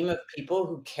team of people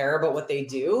who care about what they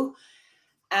do.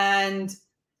 And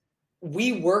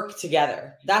we work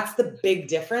together. That's the big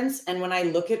difference. And when I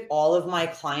look at all of my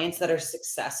clients that are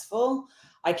successful,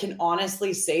 I can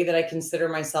honestly say that I consider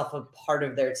myself a part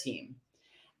of their team.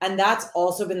 And that's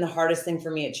also been the hardest thing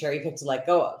for me at Cherry Pick to let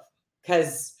go of,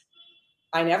 because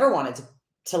I never wanted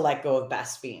to let go of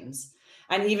Best Fiends.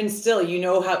 And even still, you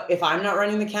know how, if I'm not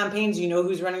running the campaigns, you know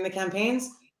who's running the campaigns?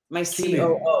 My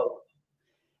COO.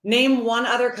 Name one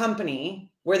other company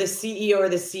where the CEO or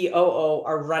the COO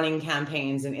are running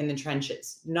campaigns and in the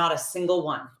trenches. Not a single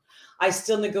one. I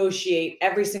still negotiate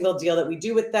every single deal that we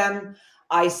do with them.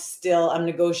 I'm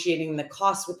negotiating the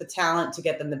costs with the talent to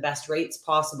get them the best rates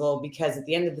possible, because at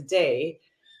the end of the day,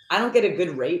 I don't get a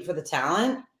good rate for the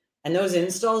talent and those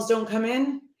installs don't come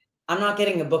in, I'm not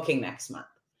getting a booking next month.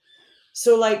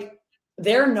 So like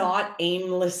they're not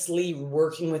aimlessly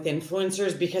working with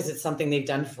influencers because it's something they've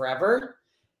done forever.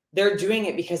 They're doing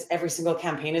it because every single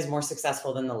campaign is more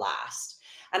successful than the last.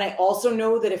 And I also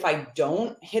know that if I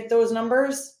don't hit those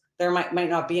numbers, there might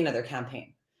not be another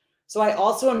campaign. So I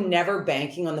also am never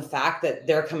banking on the fact that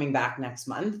they're coming back next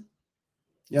month.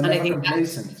 You're never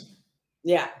complacent.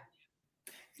 Yeah.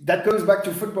 That goes back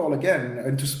to football again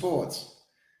and to sports.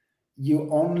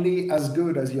 You're only as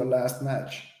good as your last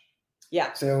match.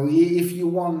 Yeah. So if you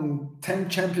won 10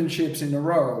 championships in a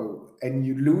row and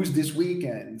you lose this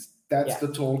weekend, that's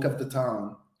the talk of the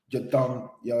town. You're done.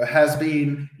 You're has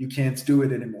been. You can't do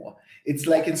it anymore. It's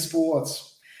like in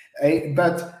sports.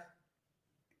 But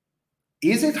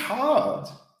is it hard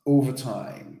over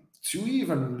time to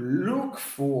even look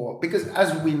for, because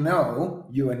as we know,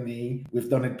 you and me, we've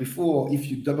done it before, if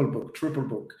you double book, triple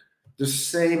book, the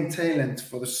same talent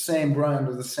for the same brand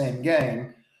or the same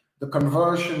game, the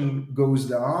conversion goes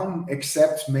down,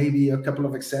 except maybe a couple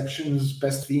of exceptions.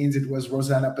 Best Fiends, it was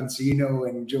Rosanna Pansino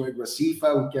and Joey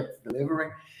Graceffa who kept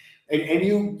delivering. And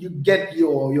you get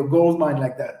your gold mine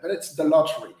like that, but it's the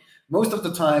lottery. Most of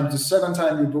the time, the second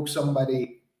time you book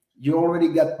somebody, you already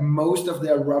got most of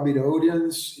their rabid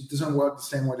audience. It doesn't work the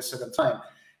same way the second time.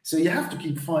 So you have to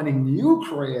keep finding new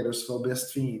creators for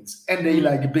Best Fiends, and they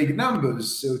like big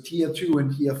numbers. So tier 2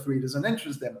 and tier 3 doesn't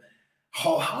interest them.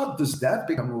 How hard does that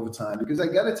become over time? Because I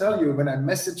got to tell you, when I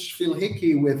messaged Phil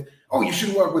Hickey with, oh, you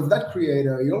should work with that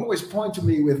creator, he always point to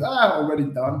me with, already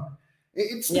done.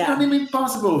 It's becoming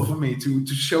impossible for me to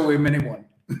show him anyone.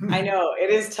 I know it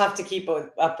is tough to keep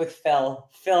up with Phil.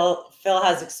 Phil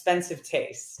has expensive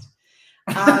taste.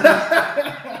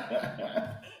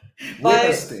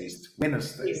 Winner's taste.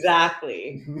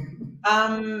 Exactly.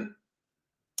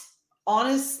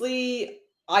 Honestly,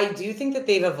 I do think that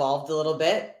they've evolved a little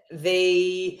bit.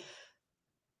 They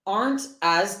aren't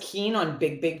as keen on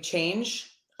big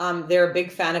change. They're a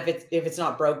big fan of it. If it's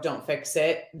not broke, don't fix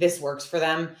it. This works for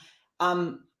them.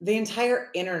 The entire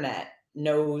internet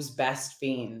knows Best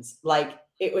Fiends. Like,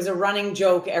 it was a running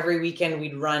joke every weekend.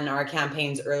 We'd run our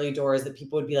campaigns early doors that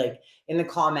people would be like in the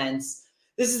comments,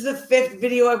 this is the 5th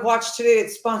video I've watched today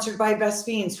that's sponsored by Best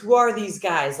Fiends. Who are these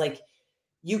guys? Like,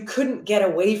 you couldn't get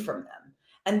away from them.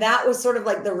 And that was sort of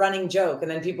like the running joke.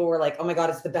 And then people were like, oh my God,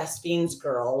 it's the Best Fiends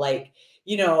girl. Like,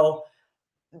 you know,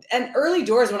 and early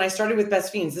doors when I started with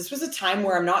Best Fiends, this was a time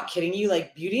where, I'm not kidding you,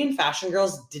 like beauty and fashion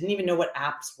girls didn't even know what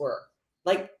apps were.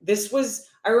 Like, this was,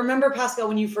 I remember, Pascal,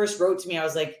 when you first wrote to me, I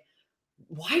was like,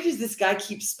 why does this guy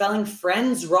keep spelling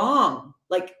friends wrong?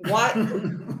 Like, what?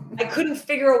 I couldn't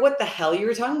figure out what the hell you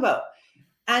were talking about.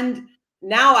 And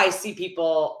now I see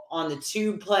people on the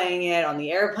tube playing it, on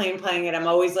the airplane playing it. I'm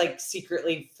always like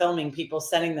secretly filming people,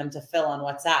 sending them to Phil on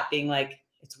WhatsApp, being like,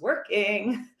 it's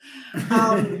working.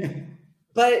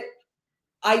 But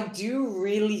I do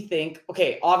really think,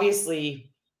 okay,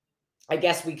 obviously, I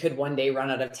guess we could one day run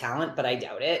out of talent, but I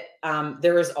doubt it.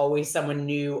 There is always someone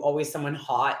new, always someone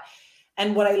hot.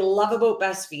 And what I love about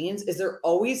Best Fiends is they're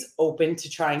always open to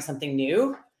trying something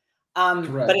new.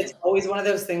 But it's always one of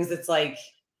those things that's like,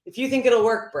 if you think it'll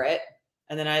work, Britt,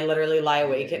 and then I literally lie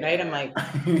awake at night, I'm like,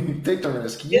 take the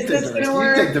risk. You take the risk.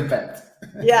 You take the bet.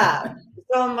 Yeah.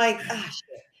 So I'm like,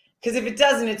 shit. Because if it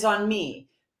doesn't, it's on me.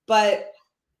 But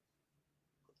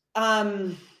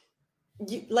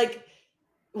like,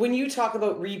 when you talk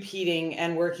about repeating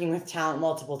and working with talent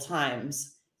multiple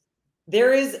times,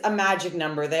 there is a magic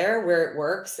number there where it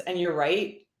works. And you're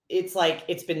right. It's like,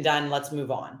 it's been done. Let's move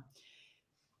on.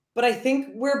 But I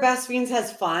think where Best Fiends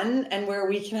has fun and where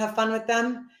we can have fun with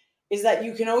them is that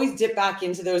you can always dip back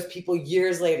into those people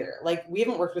years later. Like, we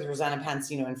haven't worked with Rosanna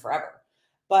Pansino in forever.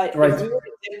 But if we were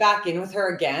to dip back in with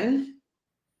her again,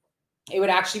 it would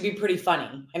actually be pretty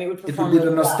funny, and it would perform. It would be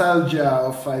the nostalgia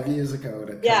of 5 years ago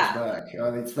that comes back.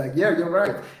 And it's like, yeah, you're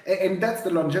right. And that's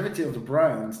the longevity of the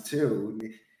brand too.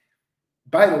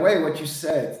 By the way, what you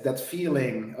said, that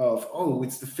feeling of, oh,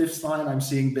 it's the 5th time I'm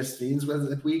seeing Best Fiends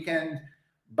that weekend.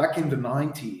 Back in the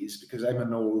 90s, because I'm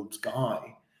an old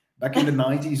guy, back in the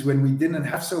 90s when we didn't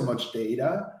have so much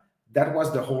data, that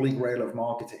was the holy grail of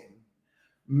marketing.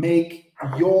 Make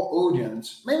your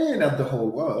audience, maybe not the whole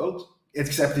world,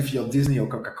 except if you're Disney or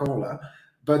Coca-Cola,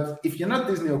 but if you're not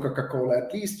Disney or Coca-Cola,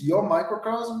 at least your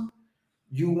microcosm,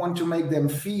 you want to make them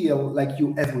feel like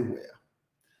you're everywhere.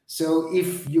 So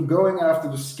if you're going after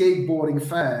the skateboarding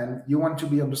fan, you want to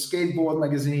be on the Skateboard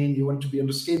magazine, you want to be on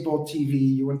the Skateboard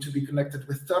TV, you want to be connected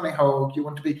with Tony Hawk, you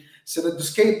want to be, so that the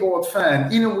skateboard fan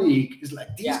in a week is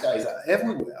like, these guys are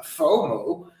everywhere.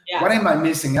 FOMO. What am I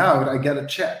missing out? I got to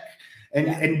check.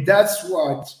 And that's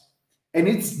what, and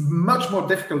it's much more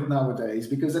difficult nowadays,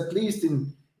 because at least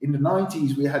in in the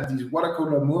 90s, we had these water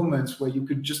cooler moments where you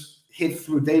could just hit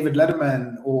through David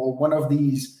Letterman or one of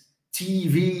these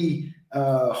TV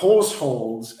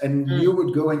households, and you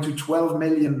would go into 12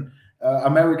 million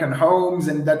American homes,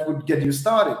 and that would get you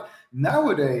started.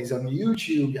 Nowadays on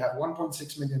YouTube, you have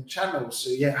 1.6 million channels, so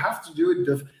you have to do it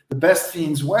the Best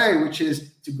Fiends way, which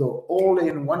is to go all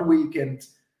in one weekend,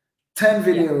 10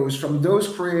 videos from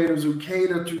those creators who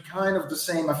cater to kind of the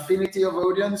same affinity of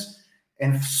audience,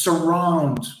 and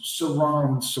surround.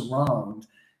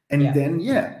 And then,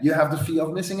 you have the fear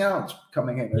of missing out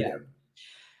coming in again.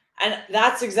 And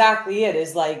that's exactly it,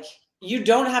 is like, you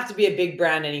don't have to be a big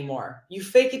brand anymore. You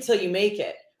fake it till you make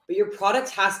it, but your product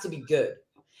has to be good.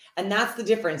 And that's the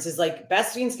difference, is like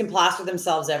Best Fiends can plaster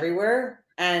themselves everywhere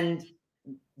and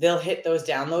they'll hit those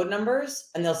download numbers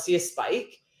and they'll see a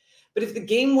spike. But if the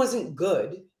game wasn't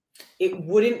good, it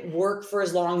wouldn't work for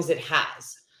as long as it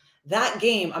has. That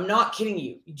game, I'm not kidding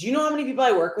you. Do you know how many people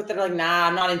I work with that are like, nah,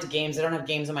 I'm not into games. I don't have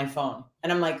games on my phone.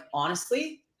 And I'm like,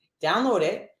 honestly, download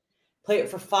it, play it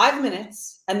for 5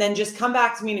 minutes, and then just come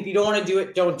back to me. And if you don't want to do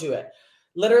it, don't do it.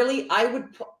 Literally, I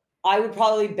would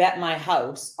probably bet my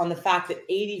house on the fact that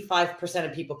 85%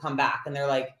 of people come back and they're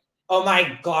like, oh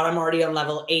my God, I'm already on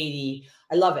level 80.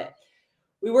 I love it.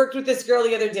 We worked with this girl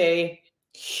the other day,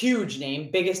 huge name,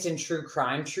 biggest in true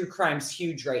crime. True crime's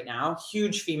huge right now.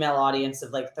 Huge female audience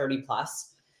of like 30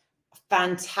 plus.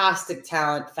 Fantastic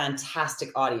talent,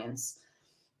 fantastic audience.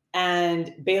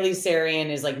 And Bailey Sarian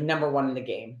is like #1 in the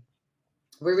game.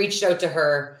 We reached out to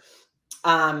her.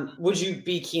 Would you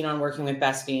be keen on working with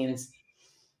Best Fiends?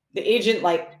 The agent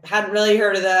like hadn't really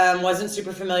heard of them, wasn't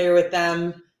super familiar with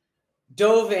them,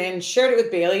 dove in, shared it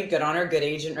with Bailey. Good on her, good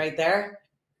agent right there.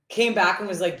 Came back and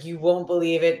was like, you won't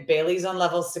believe it. Bailey's on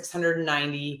level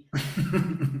 690,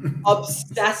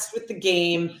 obsessed with the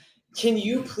game. Can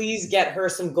you please get her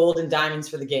some gold and diamonds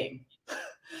for the game?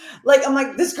 Like, I'm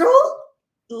like, this girl,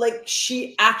 like,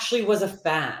 she actually was a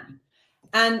fan.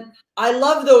 And I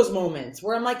love those moments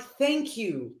where I'm like, thank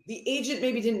you. The agent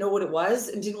maybe didn't know what it was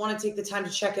and didn't want to take the time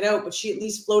to check it out, but she at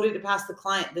least floated it past the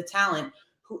client, the talent,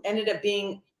 who ended up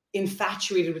being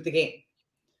infatuated with the game.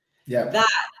 Yeah. That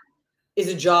is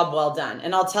a job well done.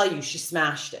 And I'll tell you, she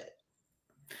smashed it.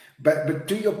 But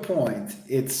to your point,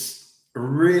 it's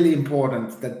really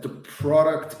important that the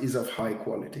product is of high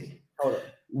quality. Totally.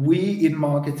 We in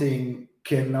marketing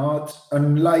cannot,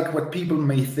 unlike what people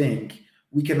may think,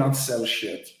 we cannot sell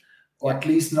shit, or at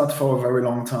least not for a very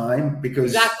long time,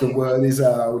 because the word is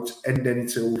out and then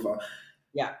it's over.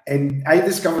 Yeah. And I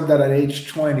discovered that at age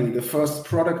 20, the first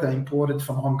product I imported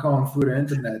from Hong Kong through the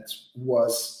internet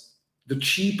was the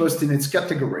cheapest in its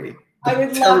category. I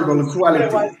would terrible love to quality.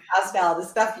 See what it was, Pascal, the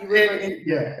stuff you were bringing.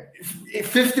 Yeah,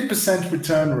 50%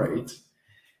 return rate.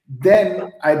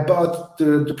 Then I bought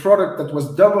the product that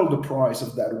was double the price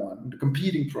of that one, the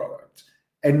competing product.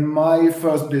 And my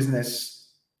first business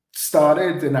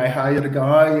started, and I hired a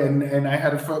guy, and I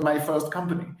had my first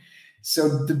company.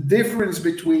 So the difference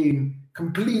between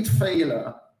complete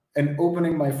failure and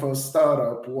opening my first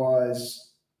startup was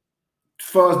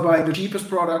first buying the cheapest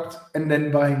product and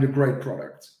then buying the great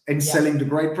product and selling the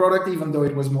great product, even though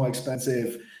it was more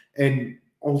expensive and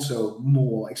also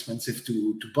more expensive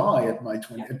to buy at my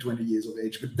 20 years of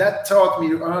age. But that taught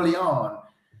me early on,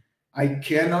 I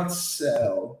cannot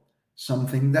sell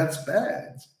something that's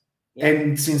bad.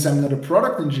 And since I'm not a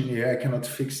product engineer, I cannot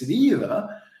fix it either.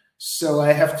 So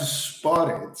I have to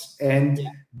spot it. And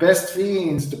Best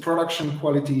Fiends, the production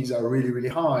qualities are really, really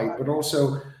high, but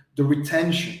also the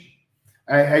retention.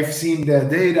 I've seen their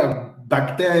data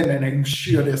back then, and I'm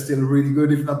sure they're still really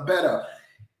good, if not better.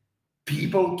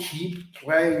 People keep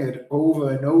playing it over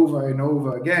and over and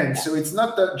over again. So it's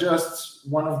not that just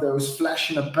one of those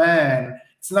flash in a pan.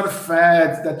 It's not a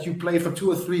fad that you play for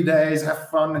 2 or 3 days, have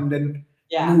fun, and then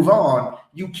move on.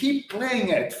 You keep playing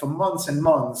it for months and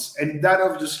months, and that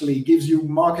obviously gives you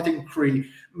marketing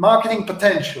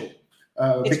potential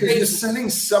because you're selling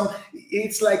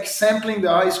it's like sampling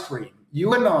the ice cream.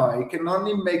 You and I can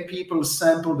only make people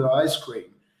sample the ice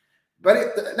cream,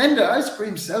 but then the ice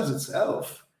cream sells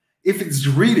itself. If it's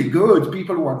really good,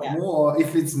 people want more.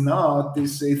 If it's not, they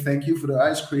say, thank you for the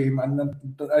ice cream,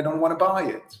 but I don't want to buy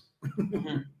it.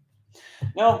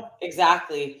 No,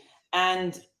 exactly.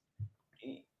 And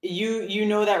you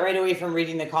know that right away from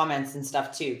reading the comments and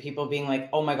stuff too. People being like,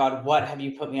 oh my God, what have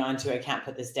you put me onto? I can't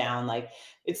put this down. Like,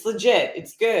 it's legit.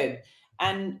 It's good.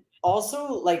 And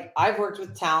also, like, I've worked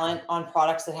with talent on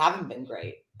products that haven't been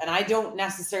great. And I don't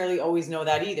necessarily always know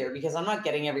that either, because I'm not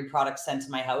getting every product sent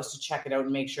to my house to check it out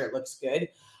and make sure it looks good.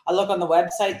 I look on the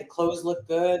website, the clothes look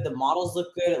good, the models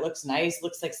look good, it looks nice,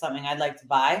 looks like something I'd like to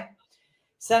buy.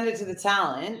 Send it to the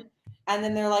talent. And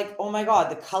then they're like, oh my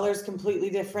God, the color's completely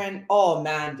different. Oh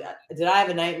man, did I have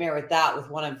a nightmare with that with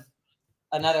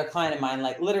another client of mine?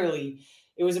 Like literally,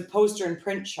 it was a poster and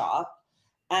print shop,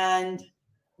 and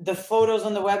the photos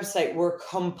on the website were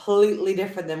completely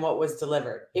different than what was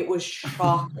delivered. It was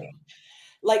shocking.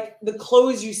 Like the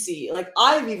clothes you see, like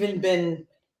I've even been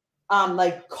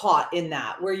like caught in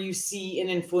that where you see an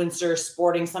influencer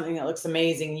sporting something that looks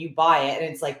amazing, you buy it and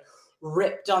it's like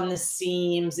ripped on the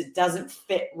seams, it doesn't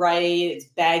fit right, it's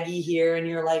baggy here, and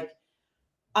you're like,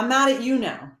 I'm mad at you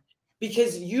now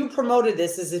because you promoted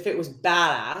this as if it was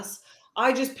badass.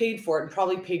 I just paid for it and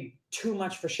probably paid too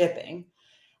much for shipping,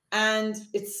 and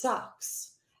it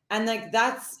sucks. And like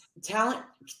that's talent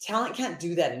can't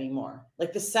do that anymore.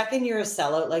 Like the second you're a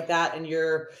sellout like that and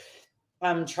you're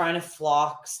trying to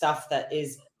flock stuff that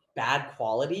is bad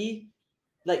quality,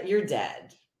 like you're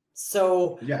dead.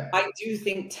 So Yeah. I do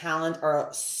think talent are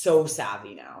so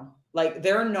savvy now. Like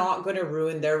they're not going to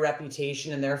ruin their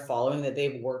reputation and their following that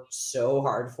they've worked so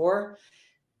hard for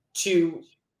to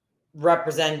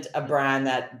represent a brand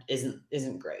that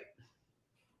isn't great.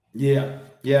 Yeah.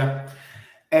 Yeah.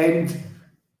 And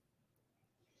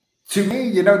to me,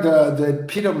 you know, the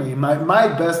epitome, my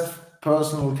best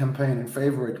personal campaign and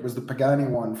favorite was the Pagani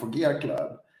one for Gear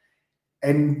Club.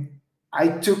 And I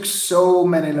took so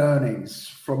many learnings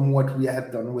from what we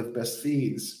had done with Best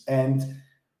Fiends. And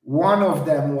one of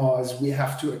them was we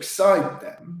have to excite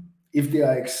them. If they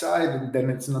are excited, then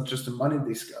it's not just a money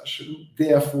discussion.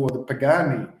 Therefore, the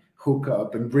Pagani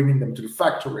hookup and bringing them to the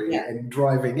factory and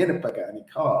driving in a Pagani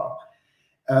car.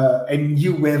 And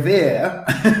you were there,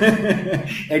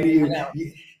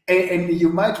 and you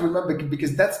might remember,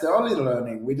 because that's the only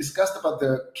learning we discussed about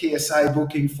the KSI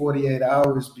booking 48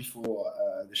 hours before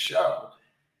the show.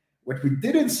 What we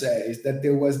didn't say is that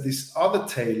there was this other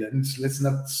talent, let's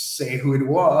not say who it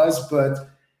was, but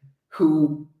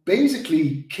who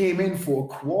basically came in for a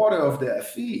quarter of their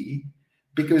fee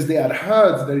because they had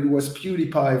heard that it was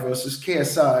PewDiePie versus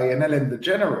KSI and Ellen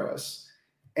DeGeneres.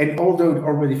 And although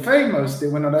already famous, they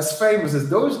were not as famous as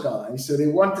those guys. So they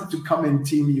wanted to come in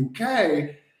Team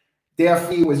UK. Their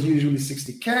fee was usually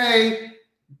 60K.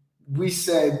 We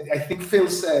said, I think Phil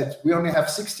said, we only have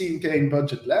 16K in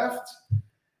budget left.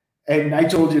 And I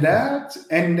told you that.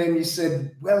 And then he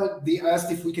said, well, they asked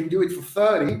if we can do it for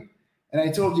 30. And I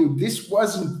told you, this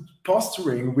wasn't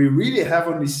posturing. We really have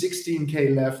only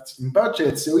 16K left in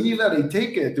budget. So either they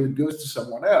take it or it goes to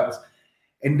someone else.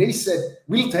 And they said,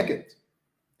 we'll take it.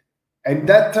 And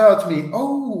that taught me,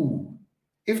 oh,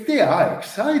 if they are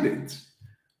excited,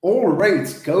 all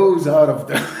rates goes out of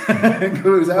the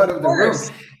room.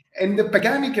 And the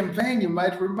Pagani campaign, you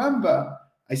might remember,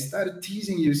 I started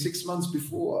teasing you 6 months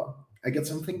before. I got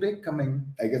something big coming.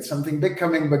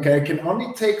 But I can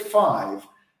only take 5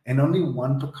 and only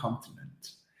 1 per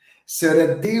continent. So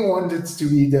that they wanted to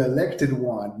be the elected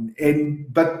one.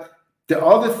 But the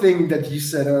other thing that you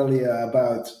said earlier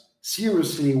about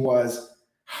seriously was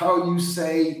how you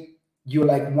say you're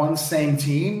like one same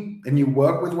team and you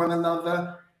work with one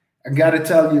another. I got to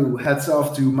tell you, hats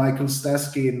off to Michael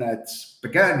Staskin at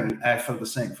Pagani. I felt the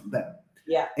same from them.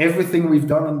 Yeah. Everything we've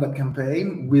done on that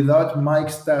campaign, without Mike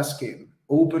Staskin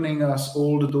opening us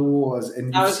all the doors,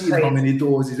 and you've seen how many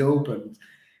doors he's opened,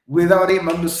 without him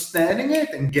understanding it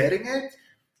and getting it.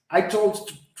 I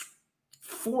told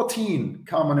 14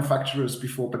 car manufacturers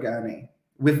before Pagani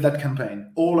with that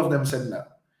campaign. All of them said no.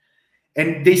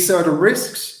 And they saw the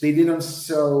risks, they didn't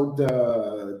saw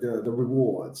the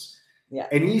rewards. Yeah.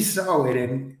 And he saw it,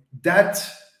 and that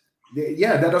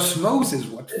osmosis.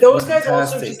 Those guys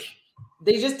also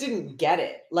just didn't get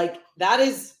it. Like that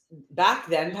is back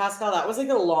then, Pascal. That was like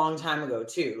a long time ago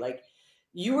too. Like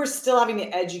you were still having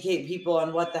to educate people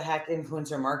on what the heck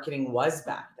influencer marketing was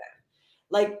back then.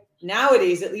 Like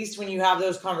nowadays, at least when you have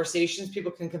those conversations,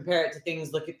 people can compare it to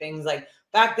things. Look at things like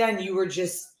back then, you were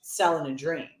just selling a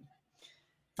dream.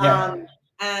 Yeah.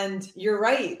 And you're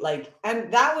right. Like,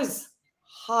 and that was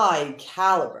high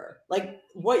caliber. Like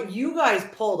what you guys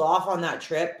pulled off on that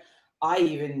trip, I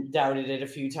even doubted it a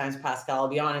few times, Pascal. I'll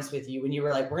be honest with you. When you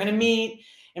were like, we're going to meet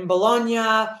in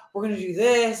Bologna, we're going to do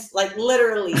this. Like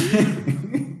literally,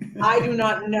 I do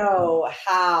not know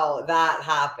how that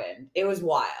happened. It was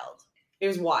wild. It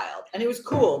was wild. And it was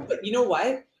cool. But you know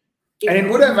what?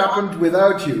 It would have happened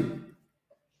without you.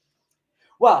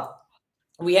 Well,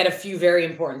 we had a few very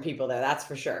important people there, that's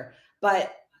for sure.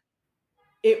 But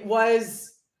it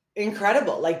was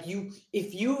incredible. Like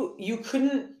if you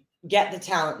couldn't get the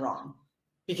talent wrong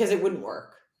because it wouldn't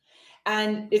work.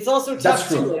 And it's also tough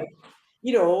too. Like,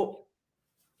 you know,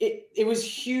 it was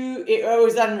huge. It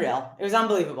was unreal. It was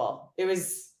unbelievable. It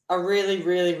was a really,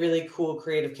 really, really cool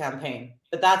creative campaign.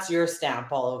 But that's your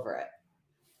stamp all over it.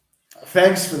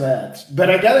 Thanks for that. But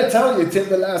I gotta tell you, till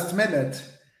the last minute,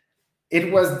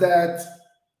 it was that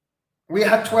we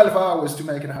had 12 hours to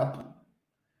make it happen.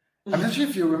 I'm not sure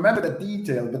if you remember the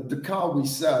detail, but the car we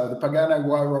saw, the Pagani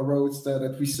Huayra Roadster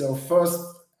that we saw first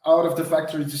out of the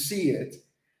factory to see it,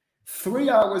 3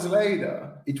 hours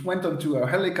later, it went onto a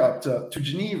helicopter to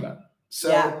Geneva.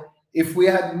 So if we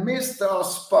had missed our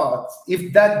spot,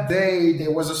 if that day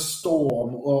there was a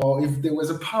storm or if there was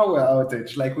a power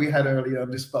outage like we had earlier on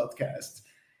this podcast,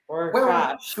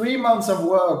 well, 3 months of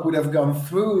work would have gone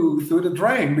through the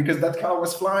drain because that car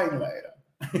was flying later.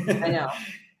 I know.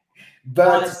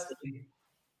 But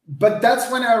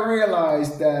that's when I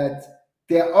realized that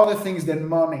there are other things than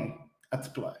money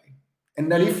at play. And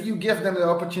that if you give them the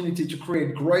opportunity to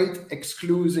create great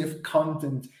exclusive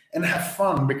content and have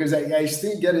fun, because I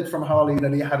still get it from Harley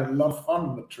that he had a lot of fun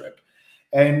on the trip.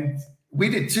 And we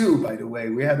did too, by the way.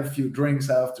 We had a few drinks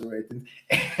after it.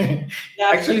 And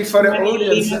actually, for the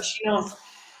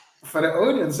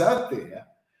audience out there,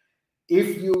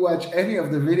 if you watch any of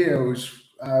the videos,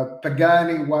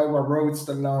 Pagani Huayra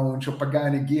Roadster Lounge or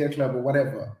Pagani Gear Club or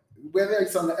whatever, whether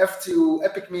it's on the F2,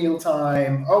 Epic Meal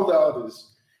Time, all the others,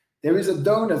 there is a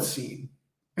donut scene.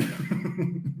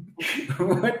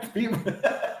 what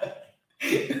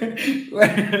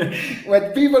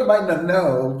people might not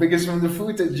know, because from the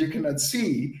footage you cannot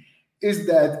see, is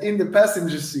that in the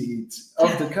passenger seat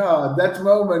of the car, that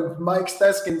moment Mike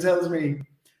Staskin tells me,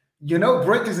 you know,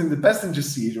 Britt is in the passenger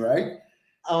seat, right?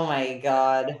 Oh my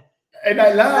God. And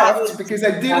I laughed because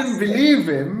I didn't believe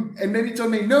him. And then he told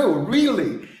me, no,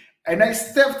 really. And I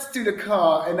stepped to the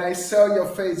car and I saw your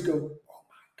face go,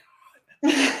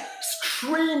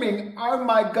 screaming, oh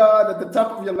my God, at the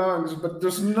top of your lungs, but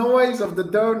this noise of the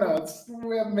donuts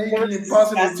were making it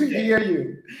impossible to hear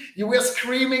you. You were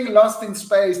screaming, lost in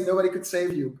space. Nobody could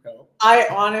save you. I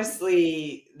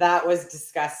honestly, that was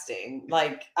disgusting.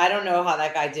 Like, I don't know how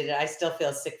that guy did it. I still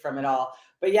feel sick from it all.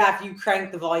 But yeah, if you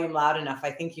crank the volume loud enough,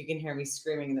 I think you can hear me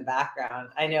screaming in the background.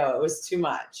 I know, it was too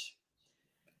much.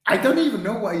 I don't even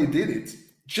know why you did it.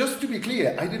 Just to be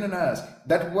clear, I didn't ask.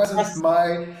 That wasn't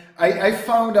my... I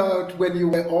found out when you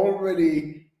were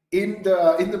already in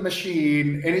the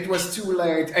machine and it was too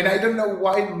late. And I don't know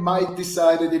why Mike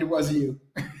decided it was you.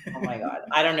 Oh my God.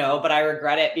 I don't know, but I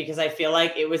regret it because I feel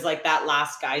like it was like that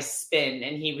last guy's spin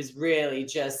and he was really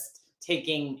just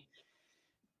taking...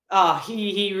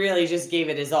 he really just gave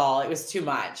it his all. It was too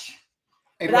much.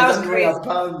 It was Andrea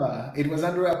Palma. It was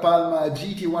Andrea Palma,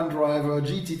 GT1 driver,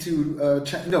 GT2,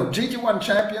 GT1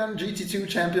 champion, GT2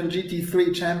 champion,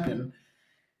 GT3 champion.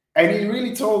 And he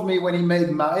really told me when he made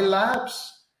my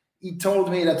laps, he told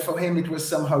me that for him it was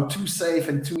somehow too safe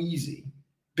and too easy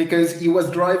because he was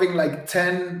driving like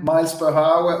 10 miles per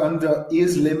hour under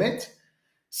his limit.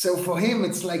 So for him,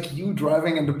 it's like you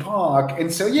driving in the park.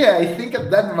 And so, yeah, I think at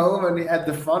that moment he had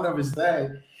the fun of his day.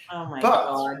 Oh my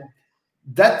God.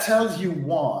 That tells you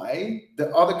why the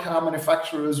other car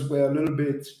manufacturers were a little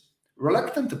bit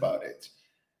reluctant about it.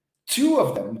 2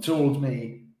 of them told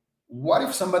me, what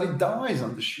if somebody dies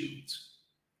on the shoot?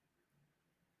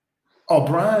 Our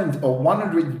brand, a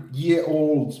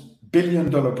 100-year-old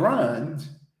billion-dollar brand,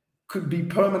 could be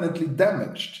permanently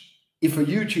damaged if a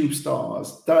YouTube star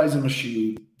dies on a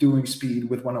shoot doing speed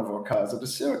with one of our cars at the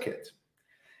circuit.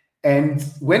 And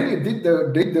when you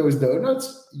did those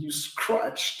donuts, you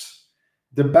scratched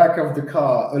the back of the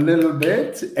car a little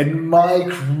bit, and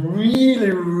Mike really,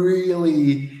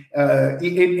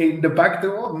 in the back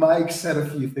door, Mike said a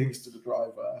few things to the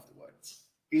driver afterwards.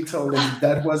 He told him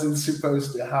that wasn't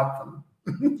supposed to happen.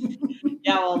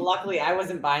 Yeah, well, luckily I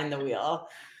wasn't behind the wheel.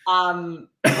 But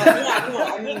yeah, no,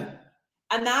 I mean,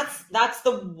 and that's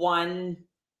the one,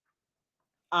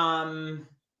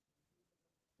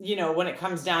 you know, when it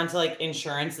comes down to like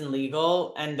insurance and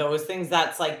legal and those things,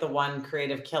 that's like the one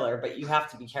creative killer, but you have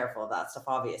to be careful of that stuff,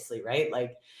 obviously, right?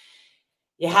 Like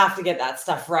you have to get that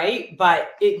stuff right,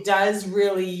 but it does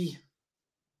really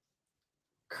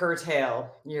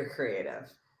curtail your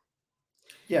creative.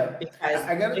 Yeah,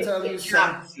 I gotta tell you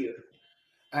something.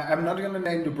 I'm not going to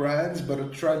name the brands, but a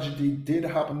tragedy did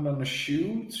happen on a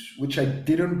shoot, which I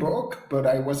didn't book, but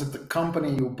I was at the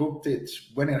company who booked it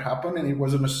when it happened, and it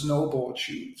was on a snowboard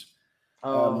shoot.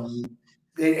 And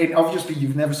obviously,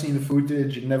 you've never seen the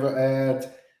footage, you never aired,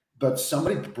 but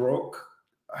somebody broke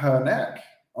her neck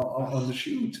on the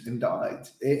shoot and died.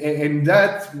 And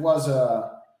that was a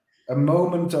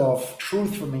moment of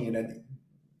truth for me. And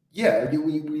yeah,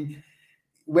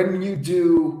 when you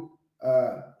do...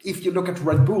 if you look at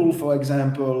Red Bull, for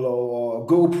example, or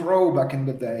GoPro back in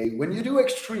the day, when you do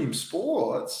extreme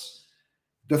sports,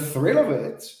 The thrill of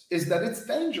it is that it's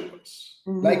dangerous.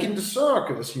 Like in the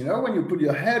circus, you know, when you put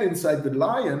your head inside the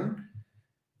lion,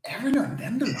 every now and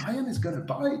then the lion is going to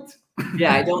bite.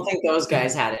 Yeah, I don't think those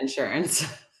guys had insurance.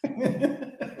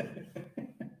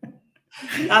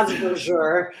 That's for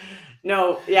sure.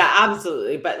 No, yeah,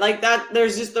 absolutely. But like that,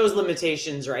 there's just those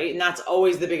limitations, right? And that's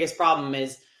always the biggest problem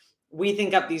is we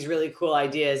think up these really cool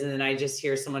ideas, and then I just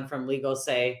hear someone from legal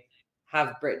say,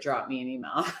 have Britt drop me an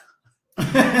email.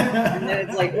 And then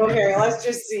it's like, okay, let's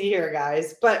just see here,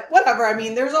 guys. But whatever. I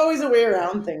mean, there's always a way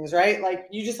around things, right? Like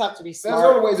you just have to be smart.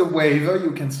 There's always a waiver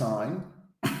you can sign.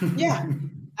 Yeah,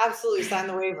 absolutely. Sign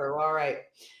the waiver. All right.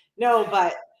 No,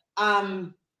 but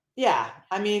yeah,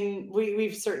 I mean,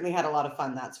 we've certainly had a lot of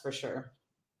fun, that's for sure.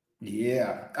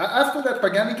 Yeah. After that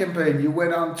Pagani campaign, you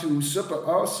went on to Super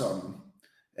Awesome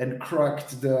and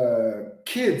cracked the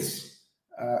kids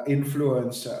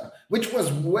influencer, which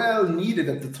was well needed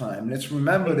at the time. Let's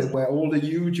remember that where all the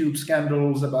YouTube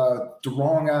scandals about the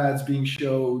wrong ads being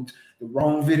showed, the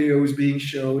wrong videos being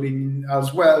showed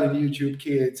as well in YouTube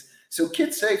Kids. So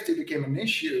kid safety became an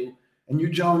issue. And you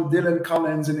joined Dylan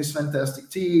Collins and his fantastic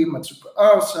team at Super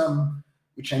Awesome,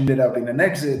 which ended up in an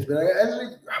exit. But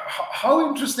how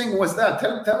interesting was that?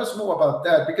 Tell us more about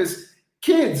that, because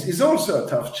kids is also a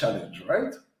tough challenge,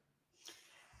 right?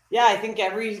 Yeah, I think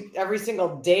every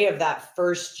single day of that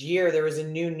first year, there was a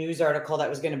new news article that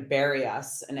was going to bury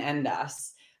us and end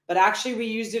us. But actually, we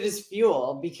used it as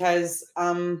fuel because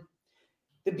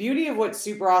the beauty of what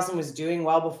Super Awesome was doing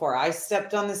well before I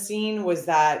stepped on the scene was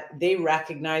that they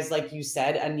recognized, like you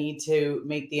said, a need to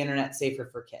make the internet safer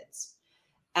for kids.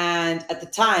 And at the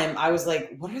time, I was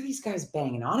like, what are these guys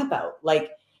banging on about?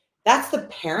 Like, that's the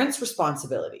parents'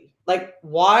 responsibility. Like,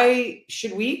 why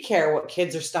should we care what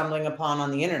kids are stumbling upon on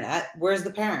the internet? Where's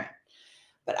the parent?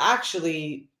 But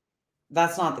actually,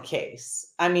 that's not the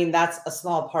case. I mean, that's a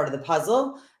small part of the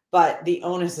puzzle, but the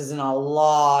onus is in a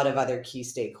lot of other key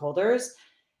stakeholders.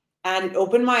 And it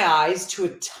opened my eyes to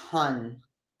a ton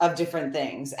of different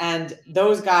things. And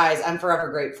those guys, I'm forever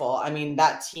grateful. I mean,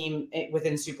 that team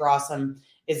within Super Awesome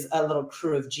is a little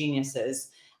crew of geniuses,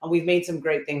 and we've made some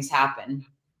great things happen.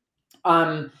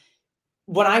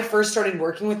 When I first started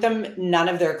working with them, none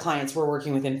of their clients were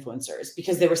working with influencers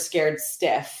because they were scared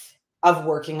stiff of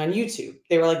working on YouTube.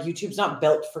 They were like, YouTube's not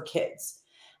built for kids.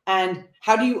 And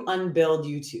how do you unbuild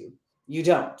YouTube? You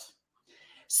don't.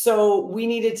 So we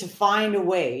needed to find a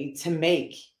way to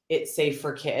make it safe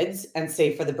for kids and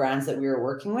safe for the brands that we were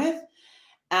working with.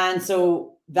 And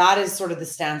so that is sort of the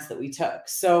stance that we took.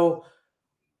 So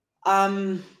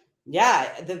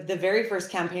yeah, the very first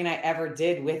campaign I ever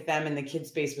did with them in the kids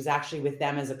space was actually with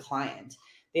them as a client.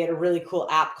 They had a really cool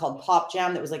app called Pop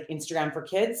Jam that was like Instagram for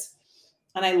kids.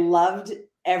 And I loved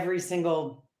every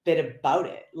single bit about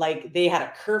it. Like they had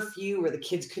a curfew where the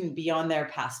kids couldn't be on there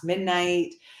past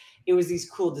midnight. It was these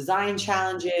cool design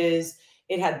challenges.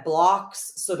 It had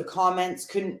blocks. So the comments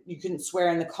you couldn't swear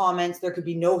in the comments. There could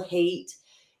be no hate.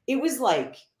 It was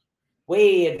like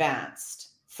way advanced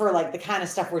for like the kind of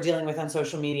stuff we're dealing with on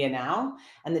social media now,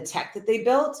 and the tech that they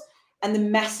built and the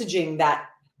messaging that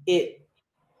it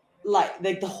like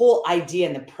the whole idea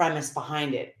and the premise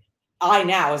behind it, I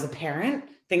now as a parent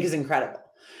think is incredible.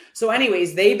 So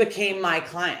anyways, they became my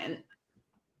client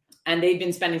and they'd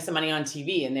been spending some money on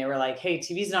TV, and they were like, hey,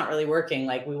 TV's not really working.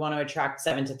 Like we want to attract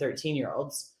 7 to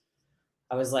 13-year-olds.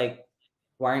 I was like,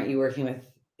 why aren't you working with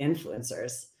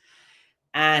influencers?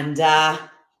 And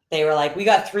they were like, we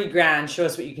got $3,000. Show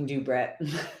us what you can do, Britt.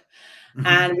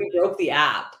 And we broke the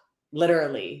app.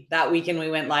 Literally that weekend, we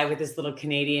went live with this little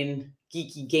Canadian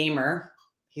geeky gamer.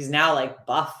 He's now like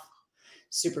buff,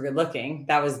 super good looking.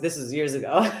 This was years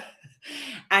ago.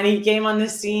 And he came on the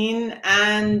scene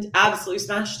and absolutely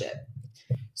smashed it.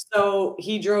 So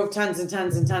he drove tons and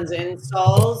tons and tons of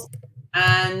installs,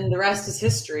 and the rest is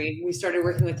history. We started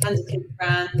working with tons of kids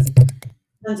brands,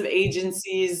 tons of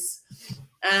agencies.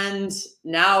 And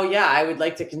now, yeah, I would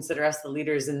like to consider us the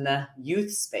leaders in the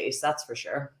youth space. That's for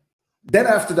sure. Then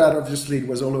after that, obviously, it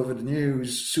was all over the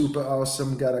news. Super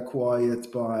Awesome got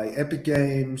acquired by Epic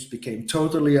Games, became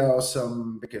Totally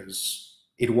Awesome because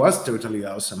it was totally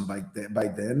awesome by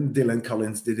then. Dylan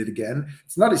Collins did it again.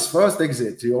 It's not his first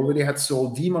exit. He already had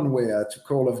sold Demonware to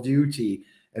Call of Duty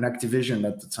and Activision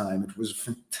at the time. It was a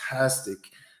fantastic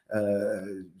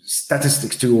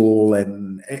statistics tool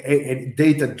and a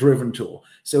data-driven tool.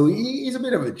 So he's a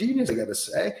bit of a genius, I gotta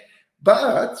say.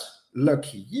 But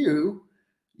lucky you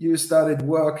started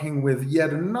working with yet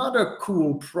another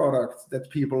cool product that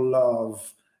people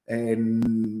love,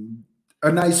 and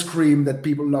an ice cream that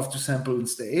people love to sample and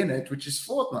stay in it, which is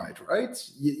Fortnite, right?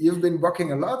 You've been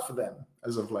working a lot for them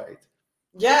as of late.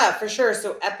 Yeah, for sure.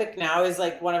 So Epic now is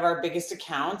like one of our biggest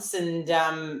accounts, and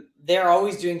they're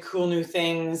always doing cool new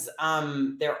things.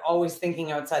 They're always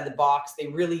thinking outside the box. They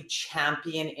really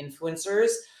champion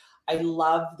influencers. I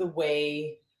love the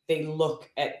way they look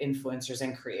at influencers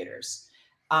and creators.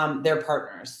 They're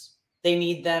partners. They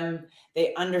need them.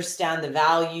 They understand the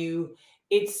value.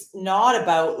 It's not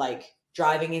about like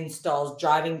driving installs,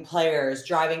 driving players,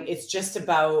 driving. It's just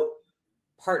about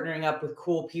partnering up with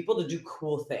cool people to do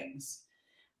cool things.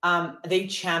 They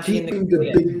champion the Keeping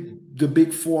creative. the big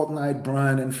Fortnite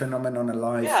brand and phenomenon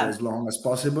alive for Yeah. as long as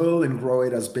possible and grow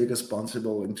it as big as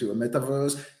possible into a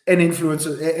metaverse. And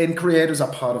influencers and creators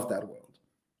are part of that world.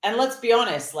 And let's be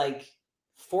honest, like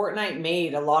Fortnite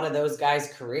made a lot of those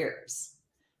guys' careers.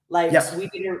 Like Yeah. we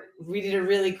did a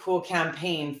really cool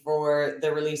campaign for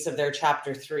the release of their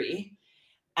chapter 3.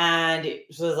 And it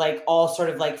was like all sort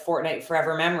of like Fortnite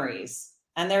forever memories.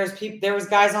 And there was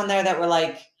guys on there that were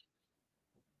like,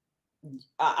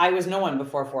 I was no one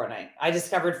before Fortnite. I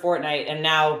discovered Fortnite and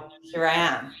now here I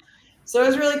am. So it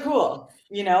was really cool,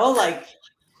 you know, like.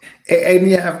 And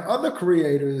you have other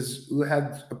creators who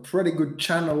had a pretty good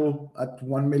channel at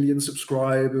 1 million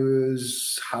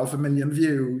subscribers, 500,000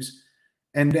 views.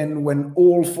 And then when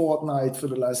all Fortnite for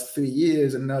the last 3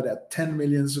 years, and now they're 10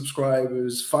 million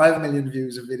subscribers, 5 million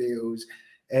views of videos,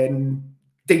 and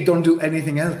they don't do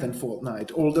anything else than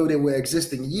Fortnite, although they were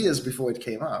existing years before it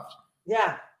came out.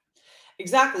 Yeah,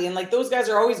 exactly. And like those guys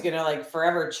are always going to like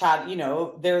forever chat, you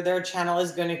know, their channel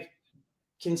is going to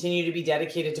continue to be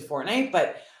dedicated to Fortnite.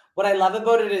 But what I love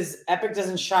about it is Epic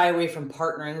doesn't shy away from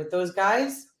partnering with those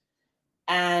guys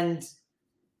and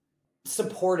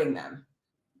supporting them.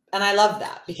 And I love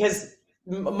that because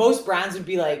most brands would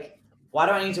be like, why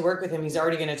do I need to work with him? He's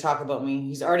already going to talk about me.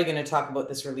 He's already going to talk about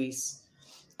this release.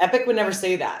 Epic would never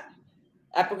say that.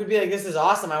 Epic would be like, this is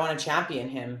awesome. I want to champion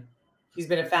him. He's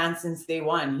been a fan since day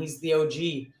one. He's the OG.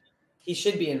 He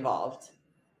should be involved.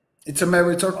 It's a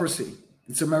meritocracy.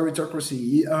 It's a meritocracy.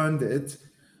 He earned it.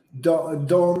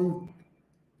 Don't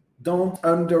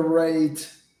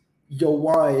underrate your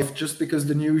wife just because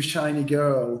the new shiny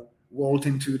girl walked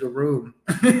into the room.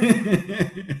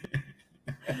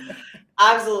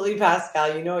 Absolutely,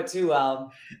 Pascal. You know it too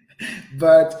well.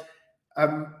 But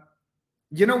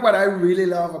you know what I really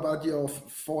love about your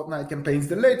Fortnite campaigns,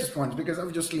 the latest ones, because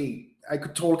obviously I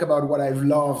could talk about what I've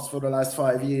loved for the last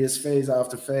 5 years, phase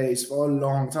after phase, for a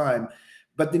long time.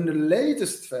 But in the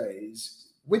latest phase,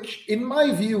 which in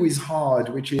my view is hard,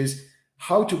 which is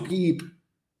how to keep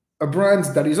a brand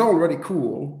that is already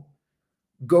cool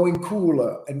going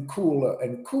cooler and cooler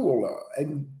and cooler.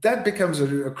 And that becomes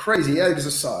a crazy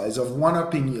exercise of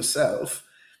one-upping yourself.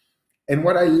 And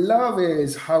what I love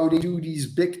is how they do these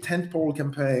big tentpole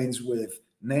campaigns with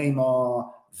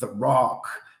Neymar, The Rock,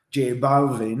 J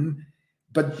Balvin,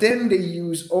 but then they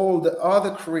use all the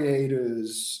other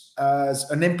creators as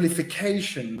an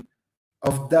amplification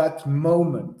of that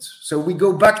moment. So we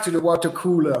go back to the water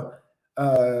cooler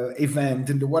event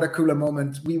and the water cooler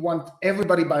moment. We want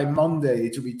everybody by Monday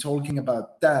to be talking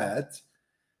about that.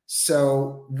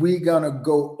 So we're gonna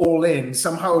go all in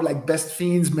somehow, like Best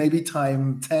Fiends, maybe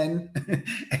time 10.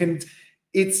 And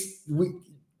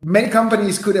many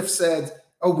companies could have said,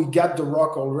 oh, we got The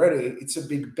Rock already. It's a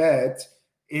big bet.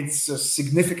 It's a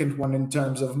significant one in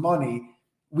terms of money.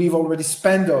 We've already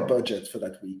spent our budget for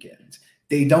that weekend.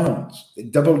 They don't. They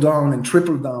double down and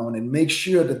triple down and make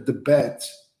sure that the bet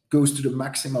goes to the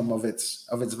maximum of its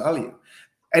value.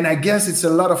 And I guess it's a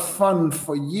lot of fun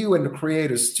for you and the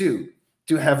creators too,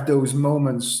 to have those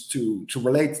moments to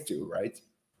relate to, right?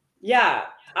 Yeah,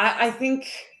 I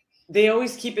think they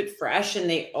always keep it fresh and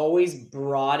they always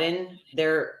broaden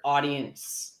their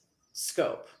audience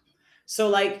scope. So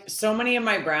like so many of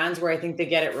my brands where I think they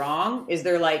get it wrong is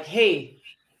they're like, hey,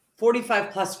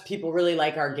 45 plus people really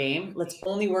like our game. Let's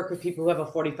only work with people who have a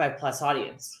 45 plus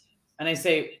audience. And I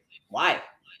say, why?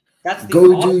 That's the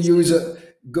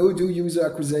go do user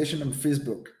acquisition on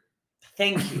Facebook.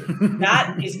 Thank you.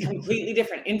 That is completely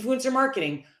different. Influencer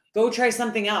marketing, go try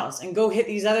something else and go hit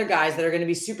these other guys that are going to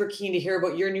be super keen to hear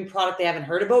about your new product they haven't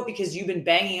heard about because you've been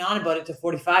banging on about it to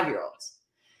 45-year-olds.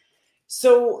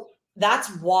 So that's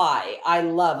why I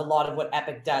love a lot of what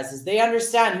Epic does is they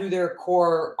understand who their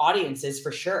core audience is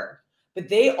for sure, but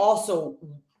they also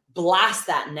blast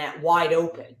that net wide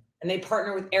open and they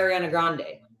partner with Ariana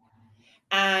Grande.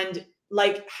 And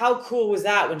like, how cool was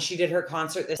that when she did her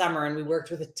concert this summer and we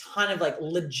worked with a ton of like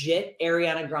legit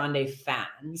Ariana Grande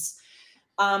fans?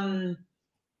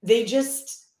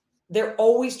 They're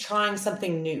always trying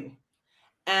something new.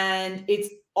 And it's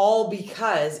all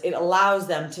because it allows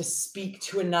them to speak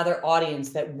to another audience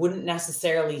that wouldn't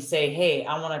necessarily say, hey,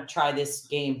 I want to try this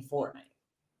game Fortnite.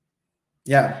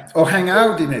 Yeah, or hang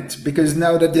out in it, because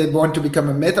now that they want to become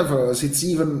a metaverse, it's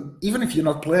even if you're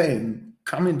not playing,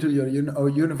 come into our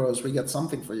universe. We got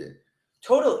something for you.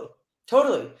 Totally,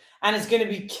 totally. And it's going to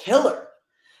be killer.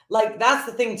 Like, that's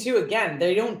the thing too. Again,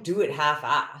 they don't do it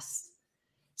half-assed.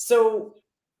 So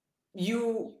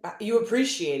you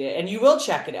appreciate it and you will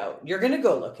check it out. You're going to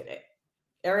go look at it.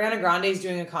 Ariana Grande is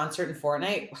doing a concert in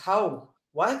Fortnite. How?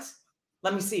 What?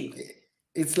 Let me see.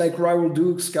 It's like Raoul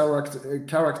Duke's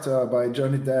character by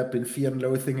Johnny Depp in Fear and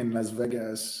Loathing in Las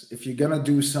Vegas. If you're gonna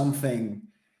do something,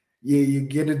 you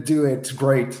gotta do it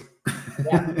great.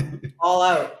 Yeah, all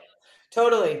out.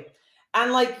 Totally.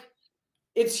 And like,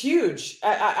 it's huge.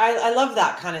 I love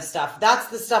that kind of stuff. That's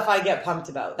the stuff I get pumped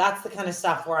about. That's the kind of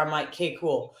stuff where I'm like, okay,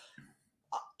 cool.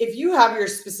 If you have your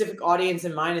specific audience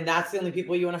in mind and that's the only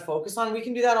people you want to focus on, we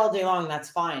can do that all day long. That's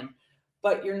fine.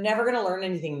 But you're never going to learn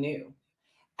anything new.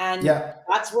 And Yeah.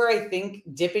 that's where I think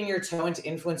dipping your toe into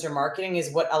influencer marketing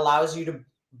is what allows you to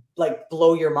like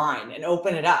blow your mind and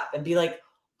open it up and be like,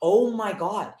 oh my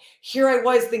God, here I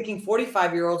was thinking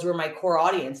 45-year-olds were my core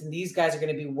audience and these guys are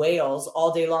going to be whales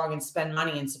all day long and spend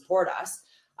money and support us.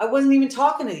 I wasn't even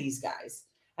talking to these guys.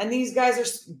 And these guys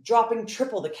are dropping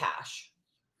triple the cash.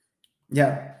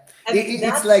 Yeah.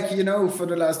 It's like, for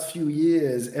the last few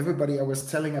years, everybody I was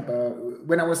telling about,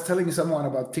 when I was telling someone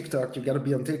about TikTok, you got to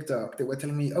be on TikTok, they were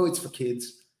telling me, oh, it's for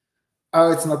kids.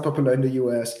 Oh, it's not popular in the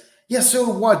US. Yeah, so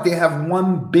what? They have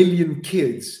 1 billion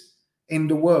kids in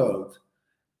the world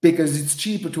because it's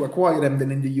cheaper to acquire them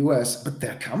than in the US, but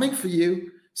they're coming for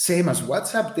you, same as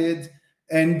WhatsApp did.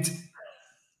 And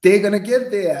they're going to get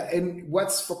there. And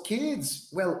what's for kids?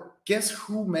 Well, guess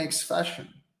who makes fashion?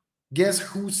 Guess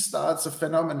who starts a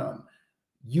phenomenon?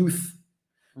 Youth.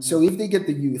 Mm-hmm. So if they get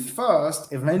the youth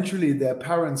first, eventually their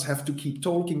parents have to keep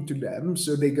talking to them.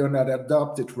 So they're going to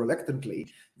adopt it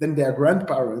reluctantly. Then their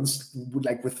grandparents,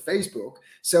 like with Facebook.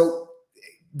 So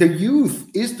the youth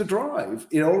is the drive.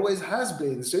 It always has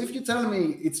been. So if you tell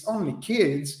me it's only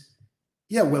kids,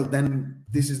 yeah, well, then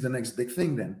this is the next big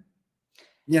thing then.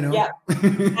 Yeah. And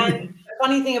the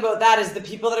funny thing about that is the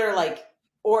people that are like,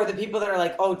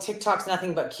 oh, TikTok's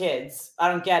nothing but kids. I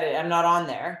don't get it. I'm not on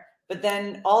there. But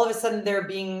then all of a sudden they're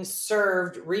being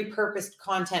served repurposed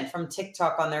content from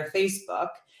TikTok on their Facebook.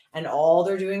 And all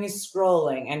they're doing is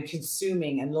scrolling and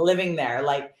consuming and living there.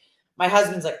 Like my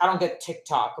husband's like, I don't get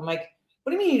TikTok. I'm like,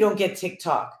 what do you mean you don't get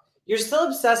TikTok? You're still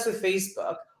obsessed with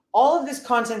Facebook. All of this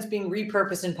content's being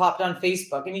repurposed and popped on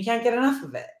Facebook and you can't get enough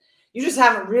of it. You just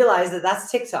haven't realized that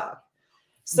that's TikTok.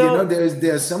 So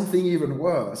there's something even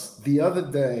worse. The other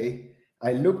day,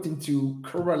 I looked into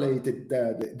correlated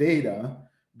data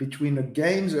between a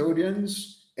game's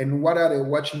audience and what are they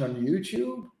watching on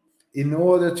YouTube in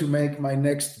order to make my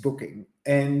next booking.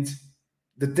 And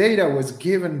the data was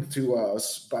given to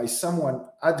us by someone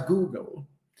at Google.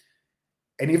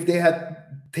 And if they had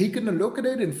taken a look at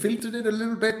it and filtered it a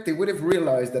little bit, they would have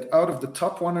realized that out of the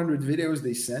top 100 videos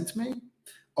they sent me,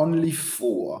 only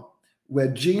 4 were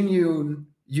genuine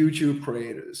YouTube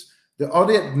creators. The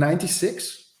other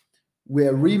 96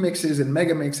 were remixes and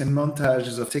megamix and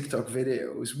montages of TikTok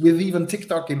videos with even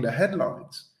TikTok in the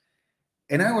headlines.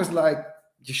 And I was like,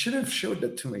 you should have showed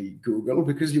that to me, Google,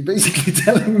 because you're basically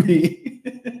telling me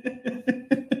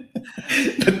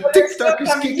that TikTok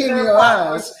is kicking your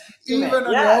ass even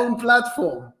on your own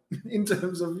platform in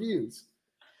terms of views.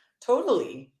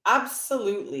 Totally.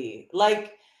 Absolutely.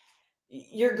 Like,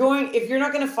 if you're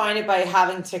not going to find it by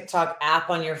having TikTok app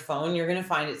on your phone, you're going to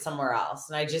find it somewhere else.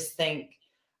 And I just think,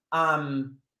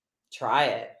 try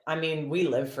it. I mean, we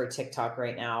live for TikTok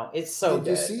right now. It's so good.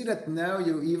 Did you see that now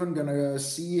you're even going to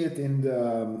see it in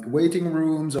the waiting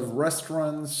rooms of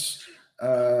restaurants?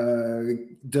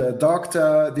 The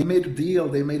doctor, they made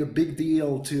a big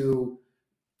deal to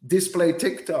display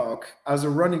TikTok as a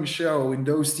running show in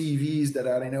those TVs that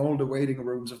are in all the waiting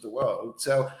rooms of the world.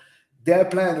 So they're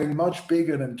planning much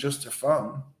bigger than just for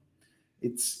fun.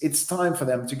 It's time for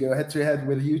them to go head to head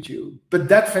with YouTube. But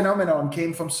that phenomenon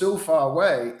came from so far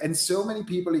away and so many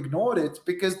people ignored it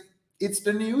because it's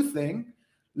the new thing.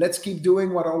 Let's keep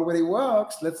doing what already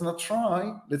works. Let's not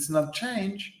try. Let's not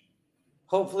change.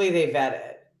 Hopefully they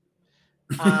vet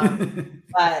it.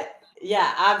 But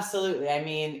yeah, absolutely. I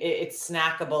mean, it's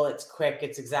snackable. It's quick.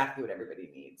 It's exactly what everybody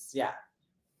needs. Yeah,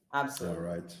 absolutely.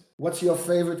 All right. What's your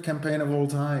favorite campaign of all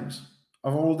times?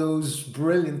 Of all those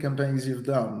brilliant campaigns you've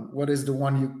done, what is the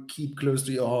one you keep close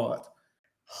to your heart?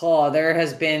 Oh, there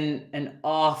has been an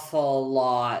awful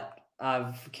lot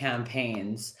of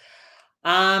campaigns.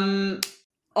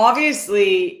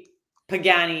 Obviously,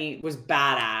 Pagani was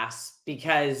badass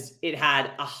because it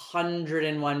had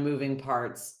 101 moving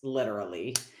parts,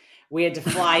 literally. We had to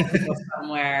fly to go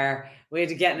somewhere. We had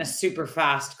to get in a super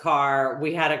fast car.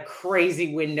 We had a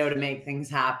crazy window to make things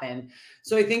happen.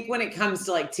 So I think when it comes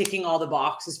to like ticking all the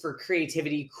boxes for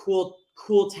creativity, cool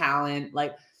talent,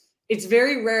 like it's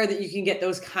very rare that you can get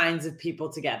those kinds of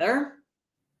people together.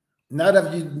 Now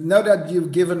that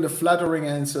you've given the flattering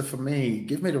answer for me,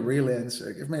 give me the real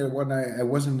answer. Give me the one I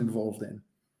wasn't involved in.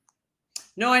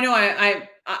 No, I know. I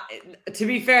to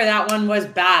be fair, that one was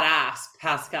badass,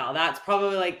 Pascal. That's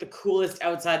probably like the coolest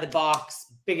outside the box,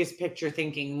 biggest picture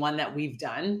thinking one that we've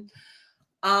done.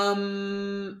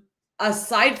 Aside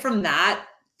from that,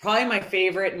 probably my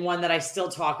favorite and one that I still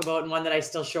talk about and one that I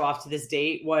still show off to this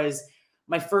date was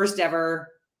my first ever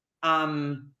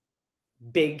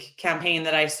big campaign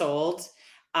that I sold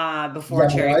before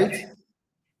Cherry. Right?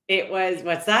 It was,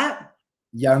 what's that?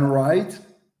 Jan Wright.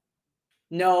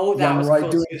 No, that was Right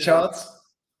cool doing too. shots.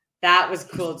 That was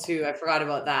cool too. I forgot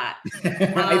about that.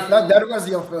 I thought that was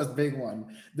your first big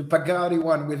one, the Pagani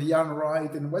one with Jan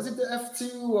Wright, and was it the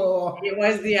F2 or? It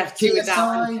was the F2. With that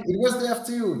one. It was the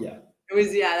F2, yeah. It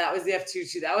was, yeah, that was the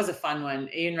F2 too. That was a fun one.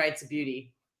 Ian Wright's a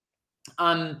beauty.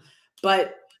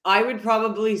 But I would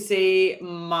probably say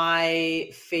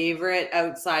my favorite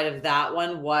outside of that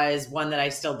one was one that I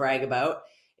still brag about.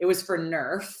 It was for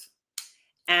Nerf,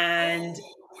 and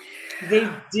they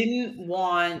didn't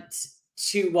want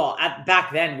to, well,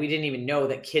 back then we didn't even know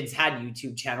that kids had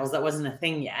YouTube channels. That wasn't a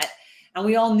thing yet. And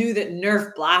we all knew that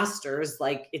Nerf blasters,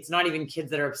 like it's not even kids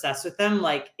that are obsessed with them.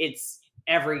 Like it's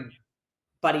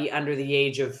everybody under the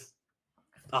age of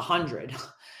 100.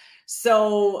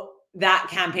 So that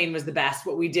campaign was the best.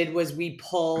 What we did was we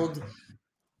pulled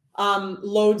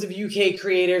loads of UK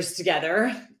creators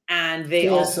together, and they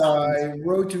KSI,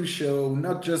 Road to Show,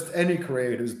 not just any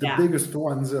creators, the biggest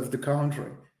ones of the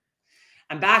country.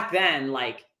 And back then,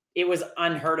 like it was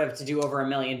unheard of to do over 1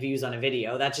 million views on a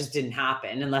video. That just didn't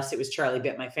happen unless it was Charlie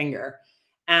Bit My Finger.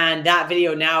 And that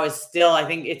video now is still, I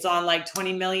think it's on like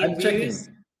 20 million views.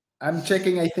 I'm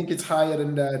checking. I think it's higher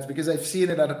than that because I've seen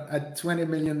it at 20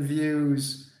 million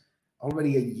views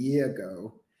already a year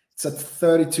ago. It's at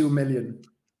 32 million.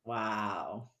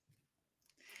 Wow.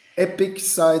 Epic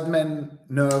Sidemen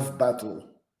Nerf battle.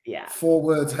 Yeah. 4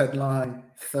 words headline,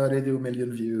 32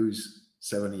 million views,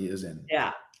 7 years in.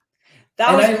 Yeah.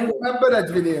 I remember that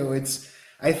video.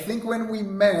 I think when we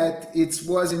met, it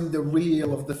was in the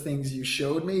reel of the things you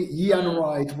showed me. Ian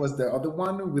Wright was the other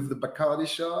one with the Bacardi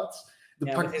shots. The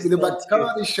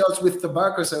Bacardi shots with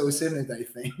tobacco sauce in it, I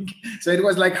think. So it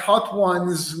was like Hot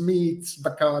Ones meets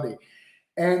Bacardi.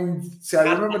 And so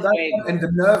I remember that one and the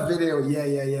Nerf video.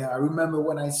 Yeah. I remember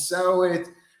when I saw it,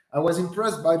 I was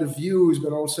impressed by the views,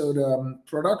 but also the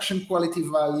production quality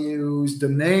values, the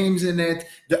names in it,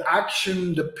 the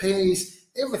action, the pace,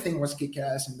 everything was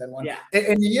kick-ass in that one. Yeah.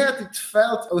 And yet it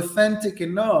felt authentic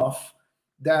enough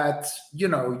that, you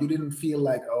didn't feel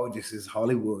like, oh, this is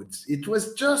Hollywood. It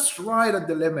was just right at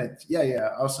the limit.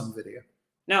 Yeah, awesome video.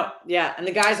 No, yeah. And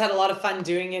the guys had a lot of fun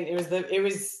doing it.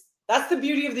 That's the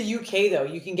beauty of the UK though.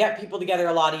 You can get people together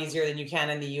a lot easier than you can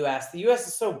in the US. The US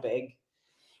is so big,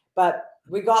 but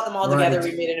we got them all together.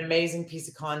 We made an amazing piece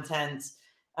of content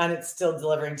and it's still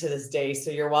delivering to this day.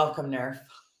 So you're welcome, Nerf.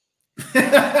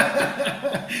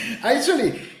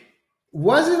 Actually,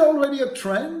 was it already a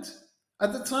trend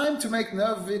at the time to make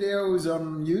Nerf videos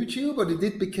on YouTube, or did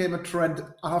it become a trend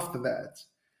after that?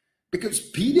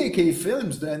 Because PDK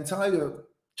Films, the entire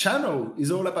channel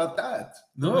is all about that.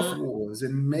 Nerf wars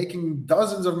and making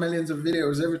dozens of millions of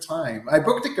videos every time. I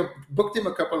booked him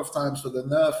a couple of times for the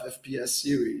Nerf FPS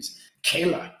series.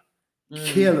 Killer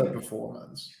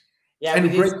performance. Yeah,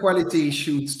 and great quality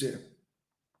shoots too.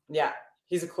 Yeah,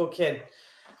 he's a cool kid.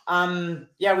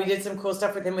 Yeah, we did some cool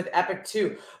stuff with him with Epic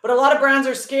too. But a lot of brands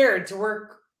are scared to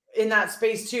work in that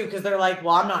space too because they're like,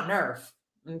 well, I'm not Nerf.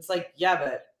 And it's like, yeah,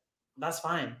 but that's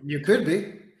fine. You could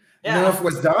be. Yeah. Nerf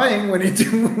was dying when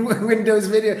those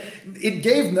videos. It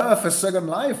gave Nerf a second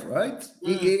life, right?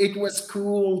 It was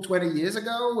cool 20 years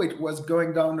ago. It was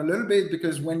going down a little bit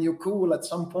because when you're cool at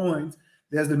some point,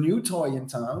 there's the new toy in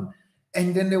town.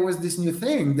 And then there was this new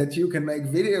thing that you can make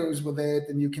videos with it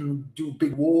and you can do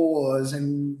big wars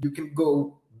and you can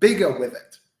go bigger with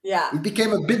it. Yeah. It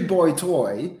became a big boy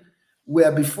toy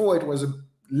where before it was a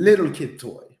little kid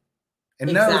toy.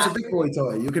 And now it's a big boy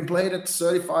toy. You can play it at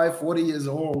 35, 40 years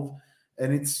old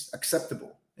and it's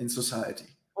acceptable in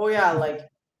society. Oh yeah.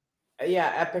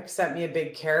 Epic sent me a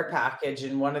big care package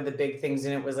and one of the big things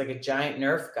in it was like a giant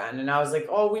Nerf gun. And I was like,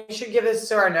 oh, we should give this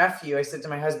to our nephew. I said to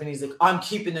my husband, he's like, I'm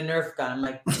keeping the Nerf gun. I'm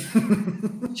like,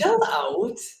 chill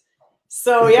out.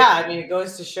 So yeah, I mean, it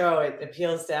goes to show it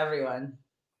appeals to everyone.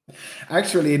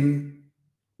 Actually,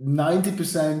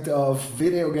 90% of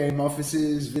video game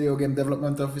offices, video game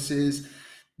development offices,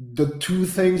 the two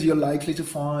things you're likely to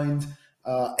find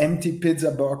are empty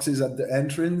pizza boxes at the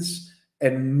entrance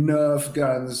and Nerf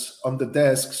guns on the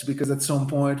desks, because at some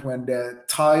point when they're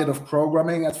tired of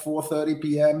programming at 4:30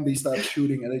 p.m., they start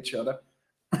shooting at each other.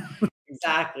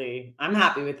 Exactly. I'm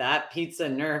happy with that. Pizza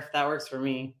Nerf, that works for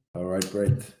me. All right,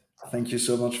 great. Thank you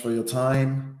so much for your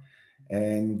time.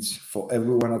 And for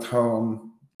everyone at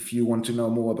home, if you want to know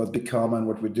more about Big Karma and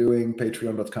what we're doing,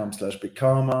 patreon.com/Big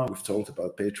Karma. We've talked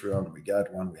about Patreon. We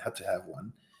got one. We had to have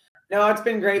one. No, it's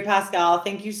been great, Pascal.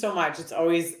 Thank you so much. It's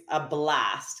always a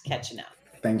blast catching up.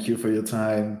 Thank you for your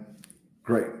time.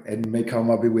 Great. And may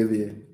Karma be with you.